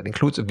that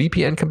includes a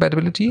VPN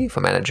compatibility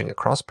for managing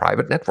across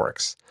private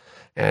networks.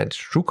 And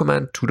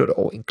TrueCommand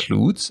 2.0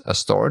 includes a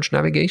storage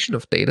navigation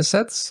of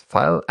datasets,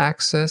 file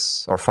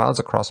access, or files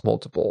across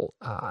multiple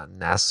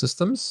NAS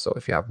systems. So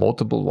if you have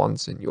multiple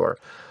ones in your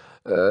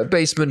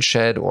basement,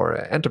 shed,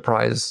 or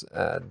enterprise,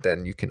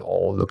 then you can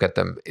all look at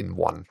them in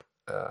one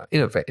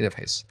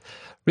interface.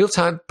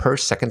 Real-time per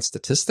second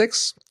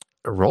statistics,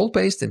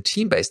 role-based and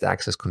team-based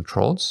access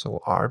controls,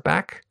 so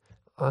RBAC,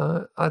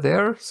 are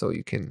there, so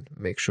you can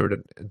make sure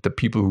that the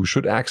people who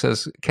should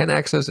access can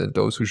access and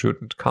those who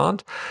shouldn't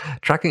can't.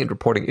 Tracking and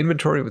reporting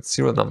inventory with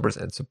serial numbers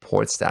and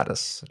support status.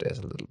 So there's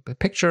a little bit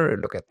picture.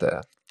 Look at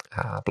the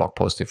blog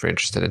post if you're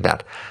interested in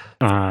that.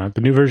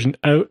 The new version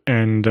out,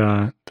 and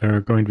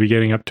they're going to be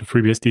getting up to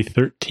FreeBSD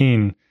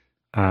 13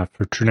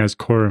 for TrueNAS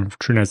Core and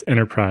TrueNAS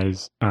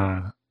Enterprise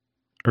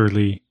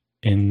early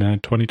in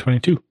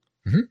 2022.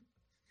 Mm-hmm.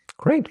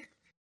 Great.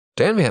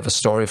 Then we have a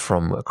story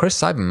from Chris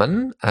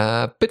Seiberman,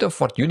 a bit of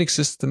what Unix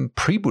system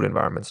pre-boot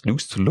environments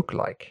used to look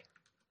like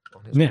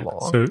on his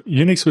blog. So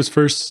Unix was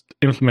first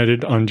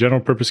implemented on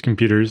general-purpose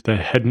computers that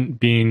hadn't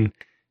been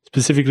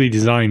specifically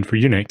designed for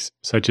Unix,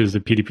 such as the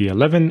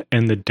PDP-11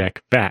 and the DEC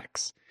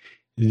VAX.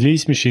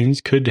 These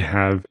machines could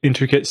have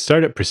intricate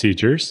startup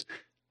procedures,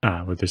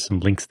 where there's some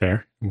links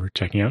there we're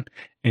checking out.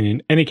 And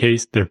in any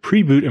case, their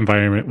pre-boot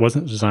environment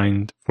wasn't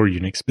designed for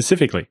Unix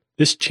specifically.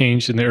 This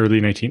changed in the early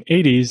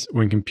 1980s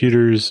when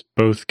computers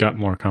both got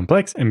more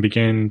complex and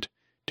began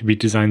to be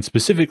designed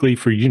specifically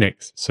for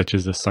Unix, such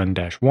as the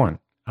Sun-1.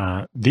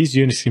 These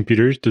Unix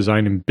computers,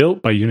 designed and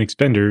built by Unix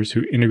vendors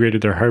who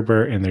integrated their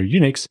hardware and their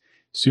Unix,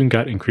 soon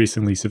got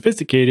increasingly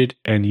sophisticated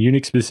and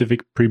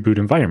Unix-specific pre-boot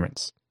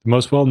environments. The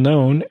most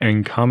well-known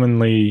and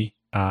commonly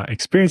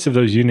experience of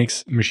those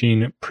Unix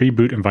machine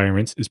pre-boot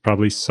environments is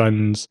probably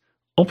Sun's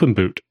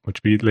OpenBoot,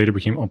 which later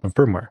became Open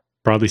Firmware.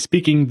 Broadly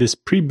speaking, this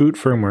pre-boot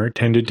firmware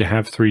tended to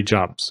have 3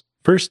 jobs.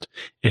 First,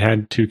 it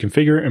had to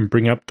configure and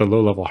bring up the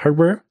low-level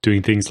hardware,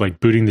 doing things like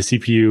booting the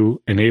CPU,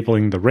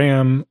 enabling the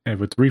RAM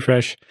with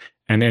refresh,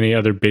 and any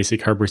other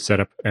basic hardware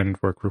setup and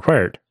work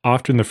required.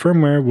 Often the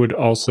firmware would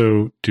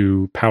also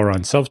do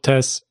power-on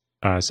self-tests,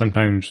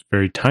 sometimes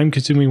very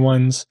time-consuming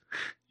ones.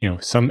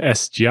 Some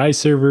SGI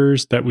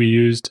servers that we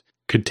used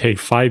could take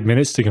 5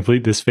 minutes to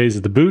complete this phase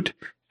of the boot,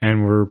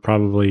 and were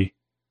probably,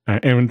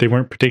 and they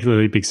weren't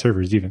particularly big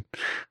servers even.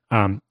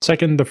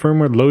 Second, the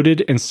firmware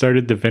loaded and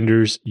started the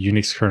vendor's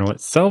Unix kernel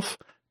itself,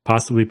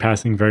 possibly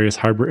passing various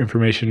hardware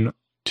information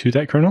to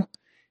that kernel.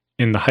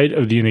 In the height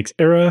of the Unix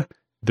era,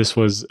 this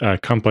was a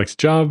complex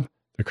job.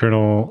 The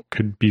kernel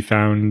could be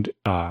found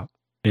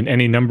in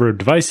any number of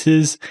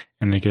devices,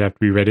 and it could have to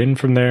be read in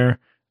from there.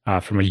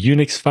 From a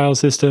Unix file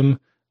system,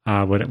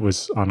 when it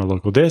was on a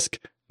local disk,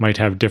 might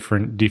have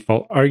different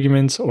default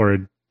arguments or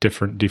a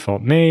different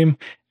default name,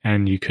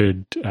 and you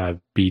could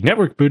be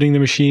network booting the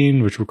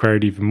machine, which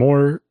required even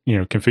more,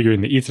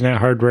 configuring the Ethernet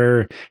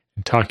hardware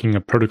and talking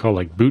a protocol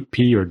like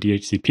BootP or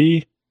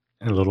DHCP.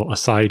 A little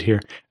aside here.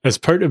 As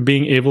part of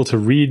being able to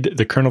read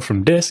the kernel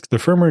from disk, the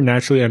firmware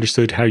naturally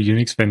understood how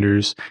Unix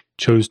vendors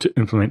chose to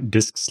implement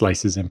disk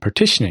slices and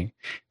partitioning.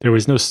 There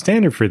was no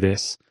standard for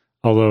this,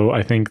 although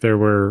I think there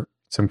were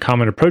some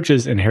common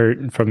approaches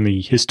inherent from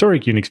the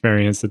historic Unix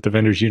variants that the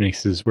vendor's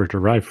Unixes were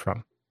derived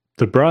from.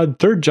 The broad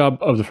third job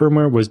of the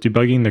firmware was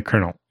debugging the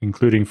kernel,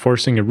 including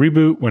forcing a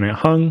reboot when it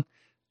hung.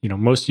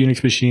 Most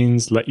Unix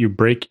machines let you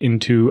break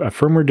into a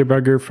firmware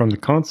debugger from the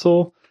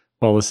console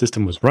while the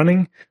system was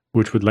running,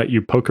 which would let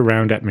you poke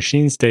around at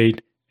machine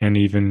state and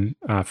even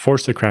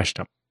force a crash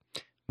dump.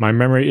 My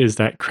memory is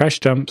that crash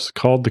dumps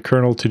called the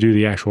kernel to do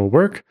the actual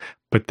work,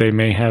 but they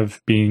may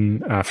have been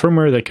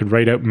firmware that could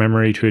write out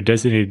memory to a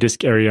designated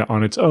disk area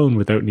on its own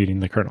without needing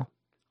the kernel.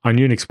 On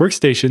Unix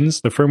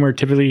workstations, the firmware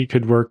typically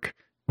could work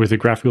with a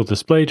graphical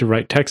display to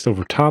write text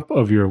over top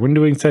of your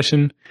windowing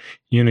session.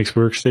 Unix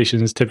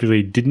workstations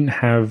typically didn't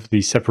have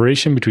the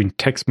separation between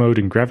text mode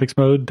and graphics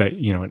mode that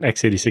an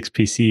x86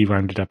 PC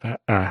wound up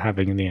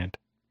having in the end.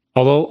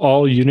 Although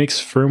all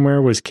Unix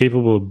firmware was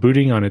capable of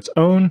booting on its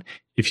own,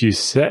 if you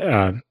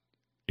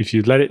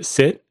let it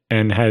sit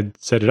and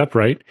had set it up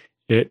right,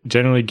 it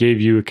generally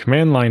gave you a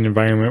command line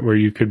environment where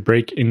you could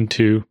break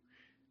into,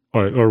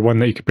 or one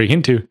that you could break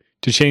into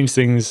to change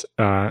things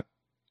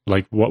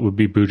like what would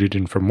be booted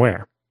and from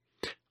where.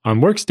 On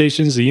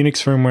workstations, the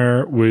Unix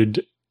firmware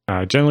would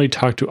generally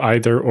talk to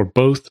either or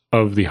both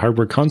of the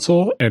hardware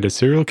console and a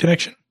serial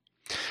connection.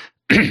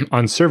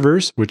 On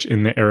servers, which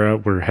in the era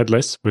were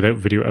headless without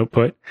video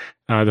output,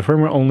 the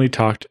firmware only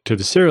talked to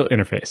the serial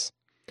interface.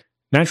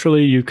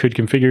 Naturally, you could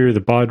configure the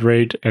baud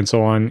rate and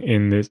so on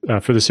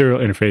for the serial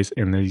interface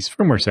in these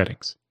firmware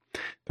settings.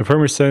 The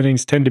firmware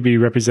settings tend to be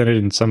represented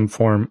in some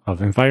form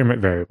of environment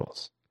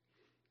variables.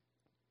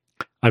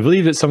 I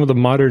believe that some of the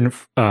modern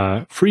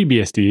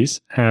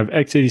FreeBSDs have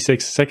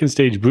x86 second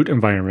stage boot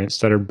environments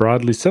that are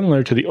broadly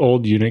similar to the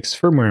old Unix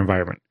firmware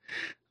environment,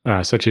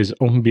 such as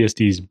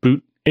OpenBSD's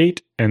Boot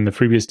 8 and the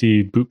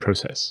FreeBSD boot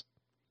process.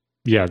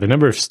 Yeah, the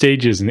number of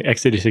stages in the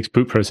x86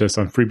 boot process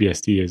on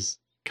FreeBSD is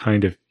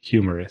kind of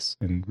humorous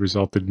and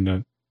resulted in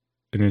an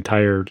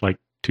entire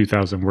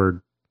 2,000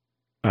 word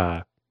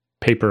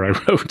paper I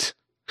wrote.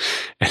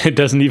 And it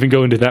doesn't even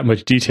go into that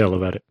much detail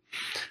about it.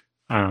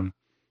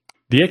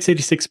 The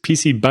x86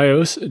 PC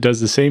BIOS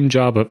does the same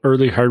job of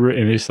early hardware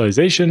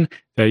initialization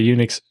that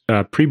Unix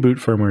pre-boot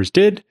firmwares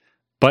did,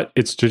 but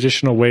its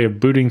traditional way of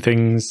booting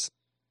things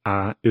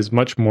is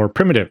much more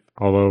primitive,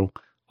 although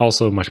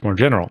also much more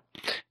general.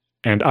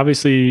 And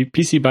obviously,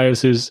 PC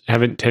BIOSes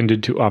haven't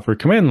tended to offer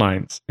command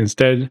lines.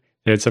 Instead,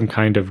 they had some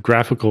kind of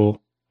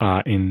graphical,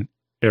 in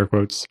air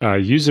quotes,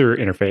 user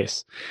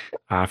interface,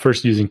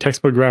 first using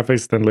text mode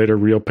graphics, then later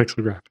real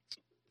pixel graphics.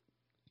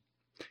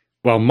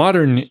 While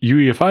modern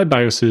UEFI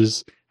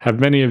BIOSes have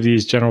many of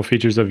these general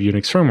features of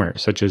Unix firmware,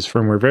 such as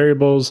firmware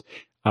variables,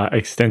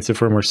 extensive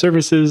firmware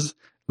services,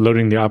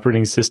 loading the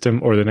operating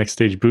system or the next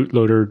stage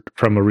bootloader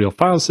from a real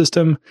file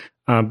system,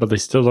 but they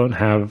still don't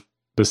have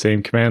the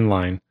same command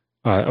line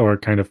or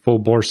kind of full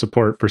bore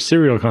support for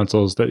serial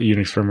consoles that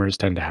Unix firmwares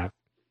tend to have.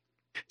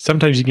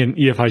 Sometimes you get an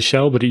EFI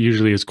shell, but it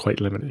usually is quite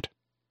limited.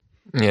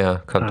 Yeah,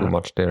 can't do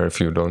much there if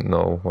you don't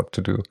know what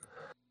to do.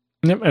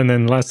 Yep, and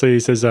then lastly, he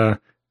says,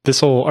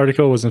 this whole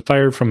article was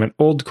inspired from an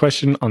old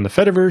question on the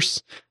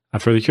Fediverse.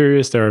 For the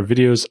curious, there are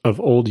videos of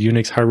old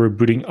Unix hardware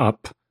booting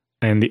up,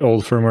 and the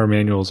old firmware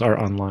manuals are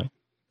online.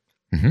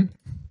 Mm-hmm.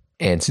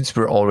 And since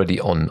we're already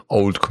on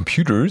old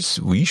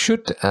computers, we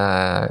should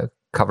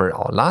cover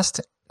our last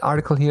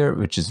article here,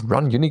 which is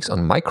Run Unix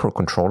on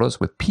Microcontrollers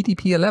with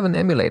PDP-11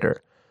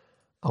 Emulator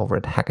over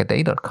at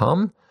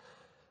hackaday.com.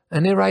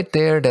 And they write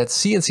there that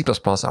C and C++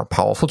 are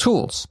powerful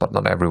tools, but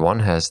not everyone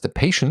has the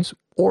patience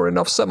or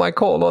enough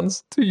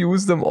semicolons to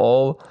use them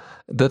all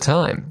the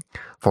time.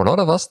 For a lot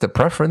of us, the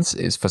preference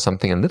is for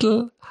something a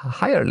little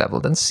higher level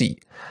than C.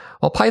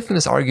 While Python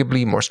is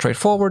arguably more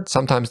straightforward,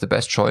 sometimes the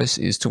best choice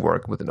is to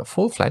work within a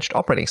full-fledged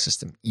operating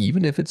system,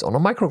 even if it's on a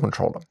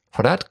microcontroller.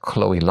 For that,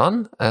 Chloe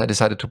Lunn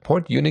decided to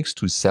port Unix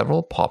to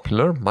several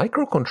popular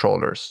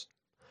microcontrollers.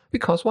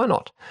 Because why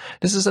not?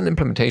 This is an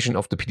implementation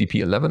of the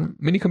PDP-11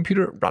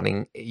 minicomputer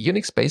running a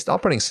Unix-based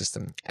operating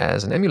system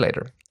as an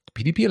emulator.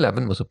 The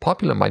PDP-11 was a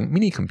popular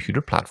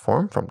minicomputer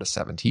platform from the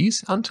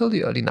 70s until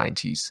the early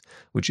 90s,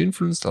 which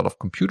influenced a lot of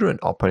computer and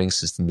operating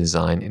system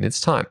design in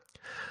its time.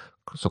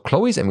 So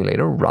Chloe's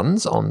emulator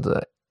runs on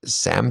the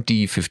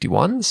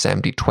SAMD51,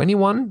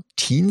 SAMD21,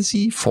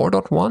 Teensy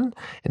 4.1,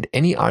 and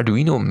any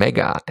Arduino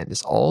Mega, and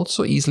is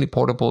also easily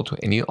portable to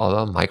any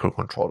other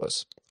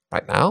microcontrollers.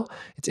 Right now,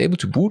 it's able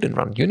to boot and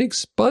run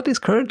Unix, but is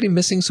currently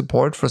missing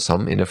support for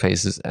some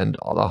interfaces and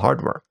other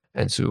hardware.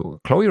 And so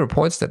Chloe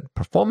reports that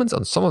performance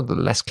on some of the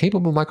less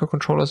capable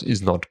microcontrollers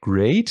is not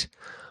great,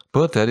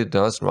 but that it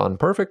does run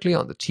perfectly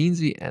on the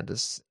Teensy and the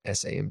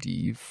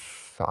SAMD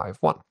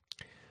 5.1.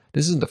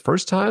 This isn't the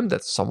first time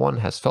that someone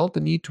has felt the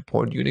need to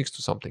port Unix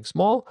to something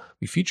small.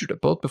 We featured a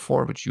build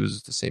before which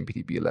uses the same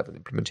PDP-11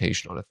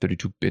 implementation on a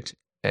 32-bit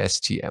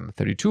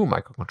STM32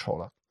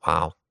 microcontroller.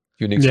 Wow,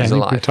 Unix is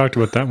alive. We talked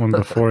about that one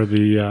before.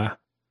 The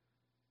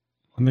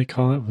what do they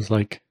call it? It was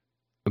like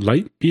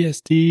Light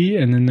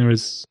BSD, and then there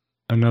was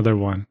another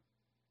one.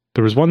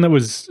 There was one that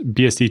was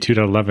BSD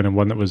 2.11 and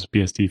one that was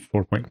BSD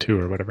 4.2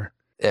 or whatever.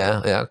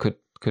 Yeah, could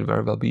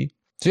very well be.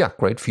 So yeah,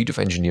 great feat of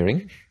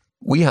engineering.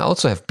 We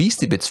also have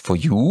Beastie Bits for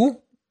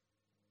you,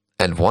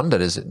 and one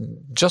that is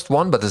just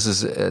one, but this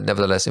is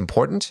nevertheless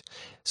important.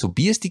 So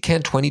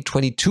BSDCan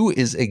 2022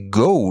 is a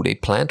go. They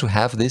plan to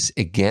have this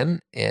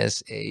again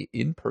as a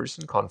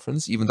in-person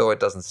conference, even though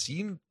it doesn't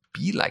seem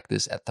be like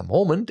this at the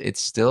moment.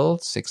 It's still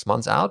 6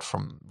 months out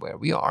from where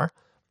we are.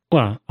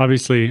 Well,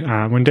 obviously,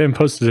 when Dan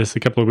posted this a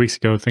couple of weeks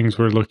ago, things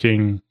were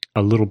looking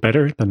a little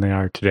better than they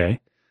are today,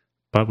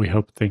 but we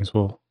hope things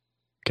will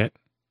get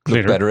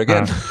look better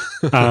again.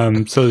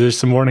 So there's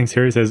some warnings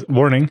here. It says,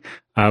 warning,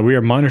 we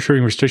are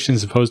monitoring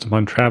restrictions imposed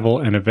upon travel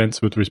and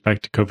events with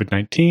respect to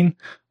COVID-19.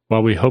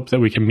 While we hope that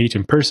we can meet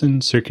in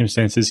person,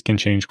 circumstances can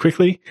change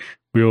quickly.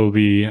 We will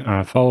be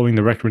following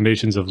the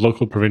recommendations of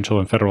local, provincial,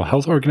 and federal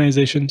health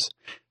organizations.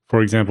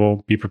 For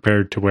example, be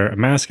prepared to wear a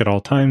mask at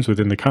all times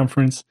within the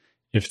conference,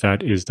 if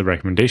that is the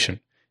recommendation.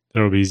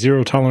 There will be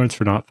zero tolerance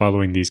for not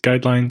following these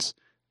guidelines,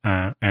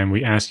 and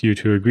we ask you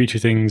to agree to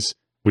things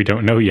we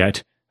don't know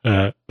yet,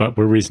 but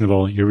we're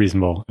reasonable, you're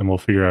reasonable, and we'll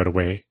figure out a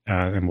way,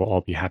 and we'll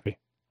all be happy.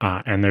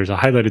 And there's a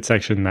highlighted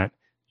section that,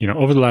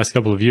 over the last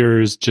couple of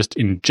years, just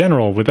in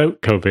general,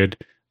 without COVID,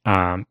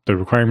 the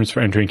requirements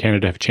for entering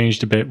Canada have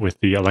changed a bit with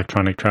the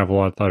electronic travel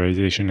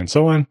authorization and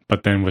so on.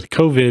 But then with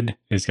COVID,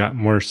 it's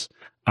gotten worse,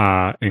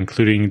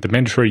 including the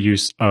mandatory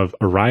use of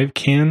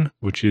ArriveCan,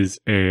 which is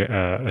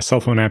a cell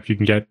phone app you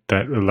can get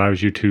that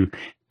allows you to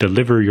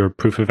deliver your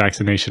proof of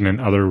vaccination and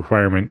other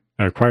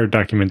required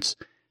documents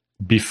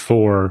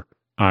before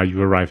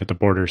you arrive at the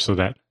border, so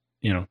that,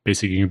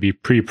 basically you can be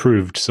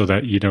pre-approved so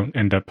that you don't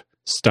end up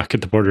stuck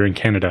at the border in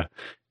Canada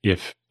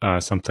if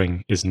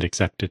something isn't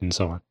accepted and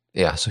so on.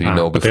 Yeah,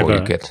 so before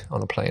you get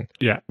on a plane.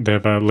 Yeah, they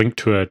have a link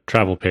to a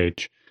travel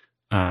page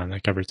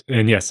that covers.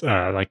 And yes,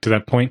 like to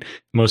that point,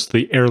 most of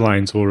the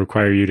airlines will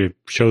require you to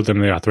show them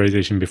the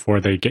authorization before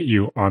they get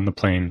you on the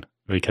plane,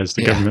 because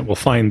the government will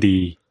find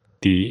the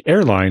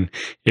airline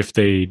if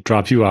they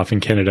drop you off in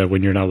Canada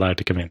when you're not allowed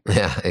to come in.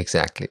 Yeah,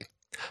 exactly.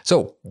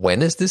 So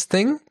when is this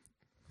thing?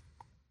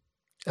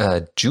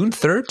 June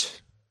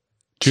 3rd?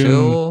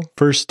 June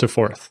 1st to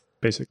 4th,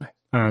 basically.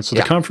 So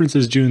the conference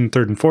is June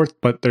 3rd and 4th,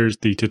 but there's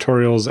the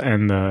tutorials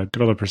and the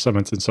developer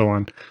summits and so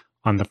on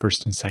the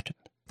 1st and 2nd.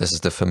 This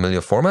is the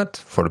familiar format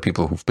for the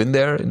people who've been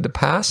there in the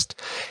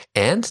past.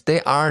 And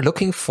they are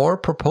looking for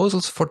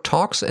proposals for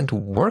talks and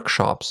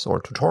workshops or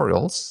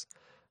tutorials.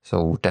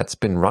 So that's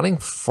been running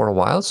for a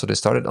while. So they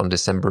started on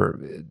December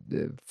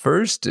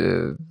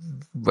 1st,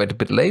 went a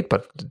bit late,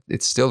 but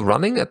it's still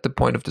running at the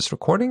point of this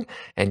recording.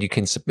 And you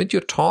can submit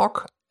your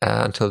talk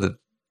until the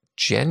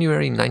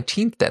January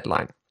 19th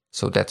deadline.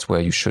 So that's where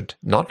you should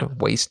not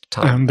waste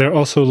time. They're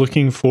also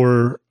looking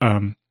for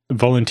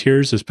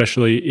volunteers,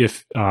 especially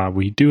if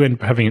we do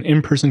end up having an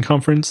in-person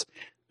conference.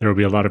 There will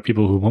be a lot of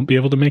people who won't be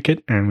able to make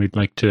it, and we'd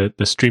like the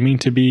streaming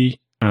to be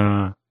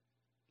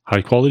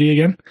high quality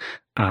again.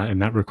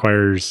 And that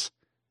requires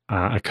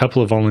a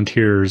couple of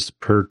volunteers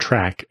per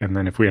track. And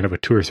then if we end up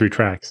with 2 or 3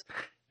 tracks,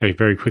 it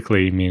very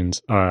quickly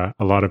means a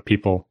lot of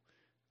people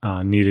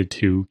needed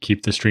to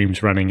keep the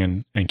streams running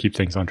and keep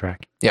things on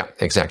track. Yeah,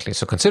 exactly.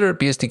 So consider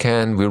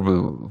BSDCan. We'll be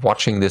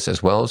watching this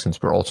as well,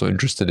 since we're also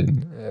interested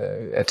in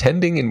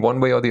attending in one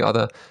way or the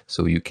other.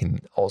 So you can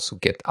also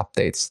get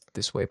updates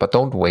this way. But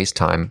don't waste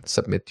time.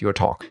 Submit your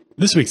talk.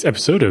 This week's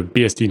episode of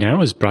BSD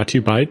Now is brought to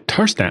you by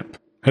Tarsnap.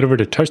 Head over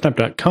to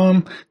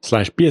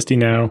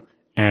tarsnap.com/BSDNow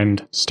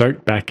and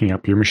start backing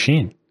up your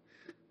machine.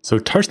 So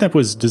Tarsnap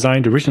was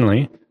designed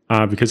originally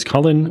because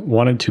Colin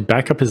wanted to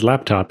back up his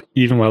laptop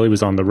even while he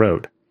was on the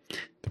road.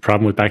 The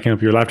problem with backing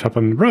up your laptop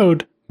on the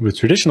road with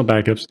traditional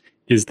backups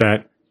is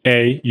that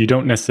A, you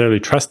don't necessarily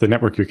trust the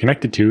network you're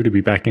connected to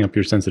be backing up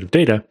your sensitive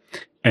data,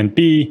 and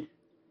B,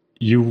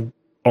 you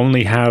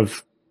only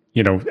have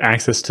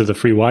access to the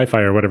free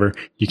Wi-Fi or whatever.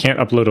 You can't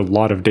upload a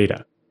lot of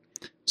data.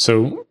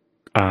 So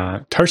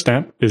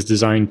Tarsnap is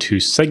designed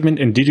to segment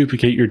and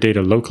deduplicate your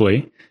data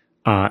locally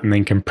and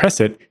then compress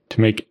it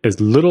to make as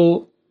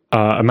little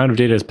amount of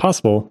data as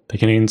possible that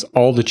contains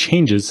all the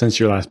changes since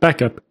your last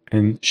backup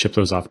and ship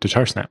those off to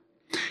Tarsnap.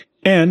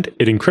 And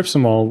it encrypts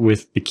them all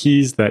with the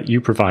keys that you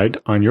provide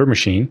on your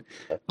machine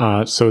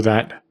so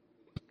that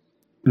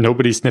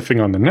nobody's sniffing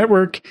on the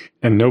network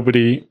and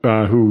nobody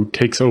who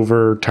takes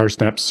over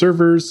Tarsnap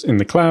servers in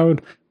the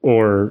cloud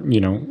or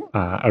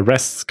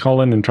arrests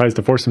Colin and tries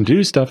to force him to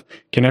do stuff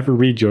can ever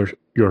read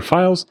your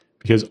files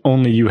because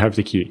only you have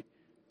the key.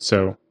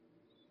 So,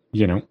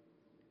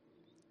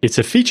 it's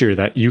a feature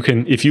that you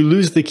can, if you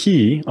lose the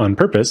key on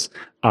purpose,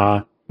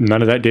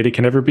 none of that data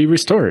can ever be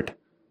restored.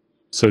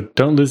 So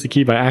don't lose the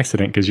key by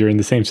accident because you're in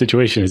the same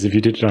situation as if you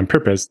did it on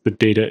purpose. The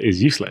data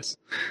is useless.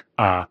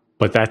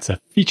 But that's a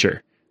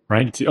feature,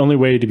 right? It's the only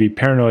way to be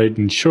paranoid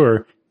and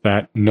sure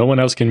that no one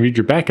else can read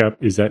your backup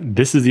is that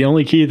this is the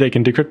only key that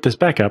can decrypt this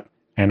backup,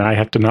 and I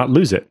have to not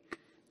lose it.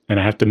 And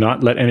I have to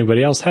not let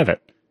anybody else have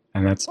it.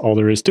 And that's all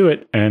there is to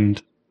it.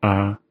 And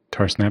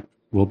Tarsnap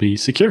will be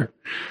secure.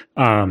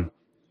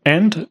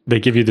 And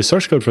they give you the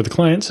source code for the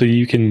client so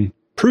you can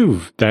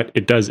prove that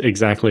it does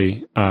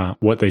exactly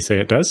what they say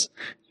it does,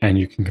 and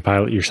you can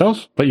compile it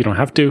yourself, but you don't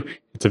have to.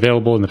 It's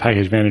available in the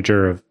package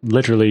manager of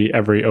literally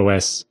every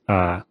OS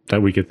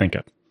that we could think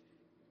of.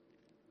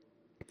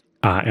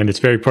 And it's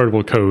very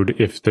portable code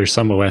if there's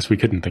some OS we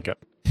couldn't think of.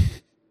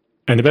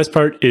 And the best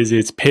part is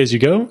it's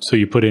pay-as-you-go, so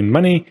you put in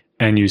money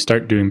and you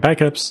start doing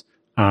backups,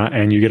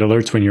 and you get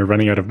alerts when you're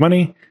running out of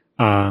money.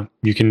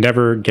 You can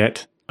never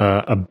get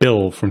a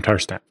bill from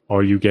Tarsnap.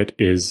 All you get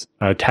is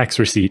a tax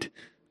receipt.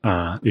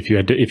 If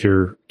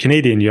you're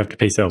Canadian, you have to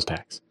pay sales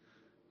tax,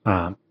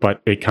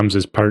 but it comes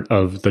as part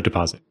of the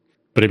deposit.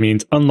 But it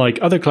means, unlike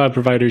other cloud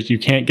providers, you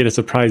can't get a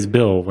surprise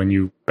bill when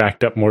you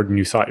backed up more than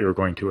you thought you were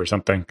going to or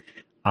something.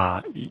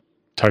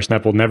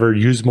 Tarsnap will never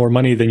use more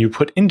money than you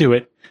put into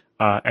it,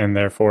 and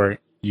therefore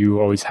you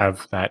always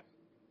have that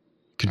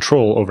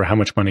control over how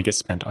much money gets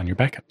spent on your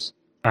backups.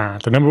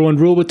 The number one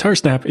rule with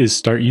Tarsnap is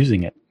start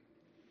using it.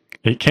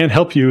 It can't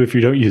help you if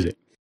you don't use it.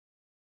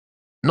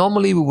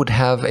 Normally, we would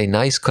have a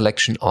nice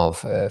collection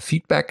of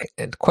feedback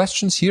and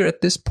questions here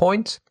at this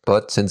point,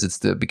 but since it's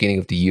the beginning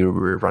of the year,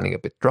 we're running a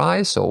bit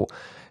dry. So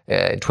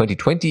in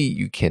 2020,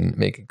 you can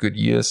make a good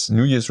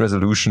New Year's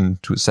resolution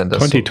to send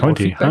us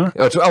 2020, huh?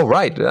 Oh,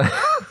 right.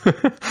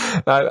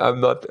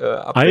 I'm not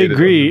I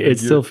agree. It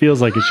still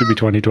feels like it should be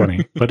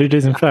 2020, but it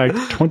is in fact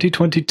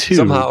 2022.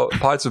 Somehow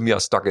parts of me are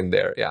stuck in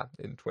there. Yeah,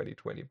 in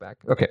 2020 back.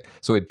 Okay,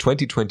 so in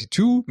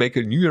 2022, make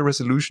a New Year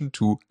resolution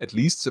to at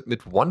least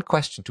submit one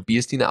question to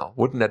BSD Now.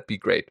 Wouldn't that be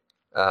great?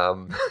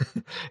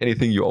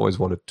 Anything you always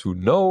wanted to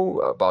know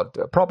about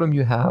a problem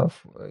you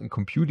have in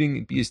computing,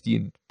 in BSD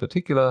in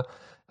particular,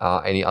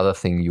 any other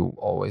thing you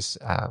always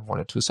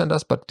wanted to send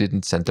us but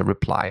didn't send a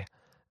reply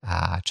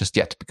just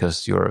yet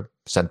because your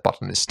send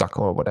button is stuck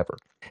or whatever.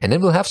 And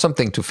then we'll have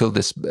something to fill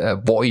this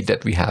void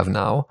that we have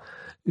now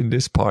in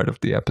this part of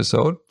the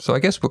episode. So I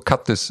guess we'll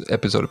cut this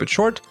episode a bit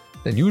short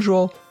than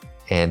usual,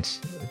 and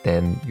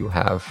then you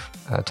have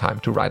time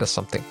to write us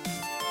something.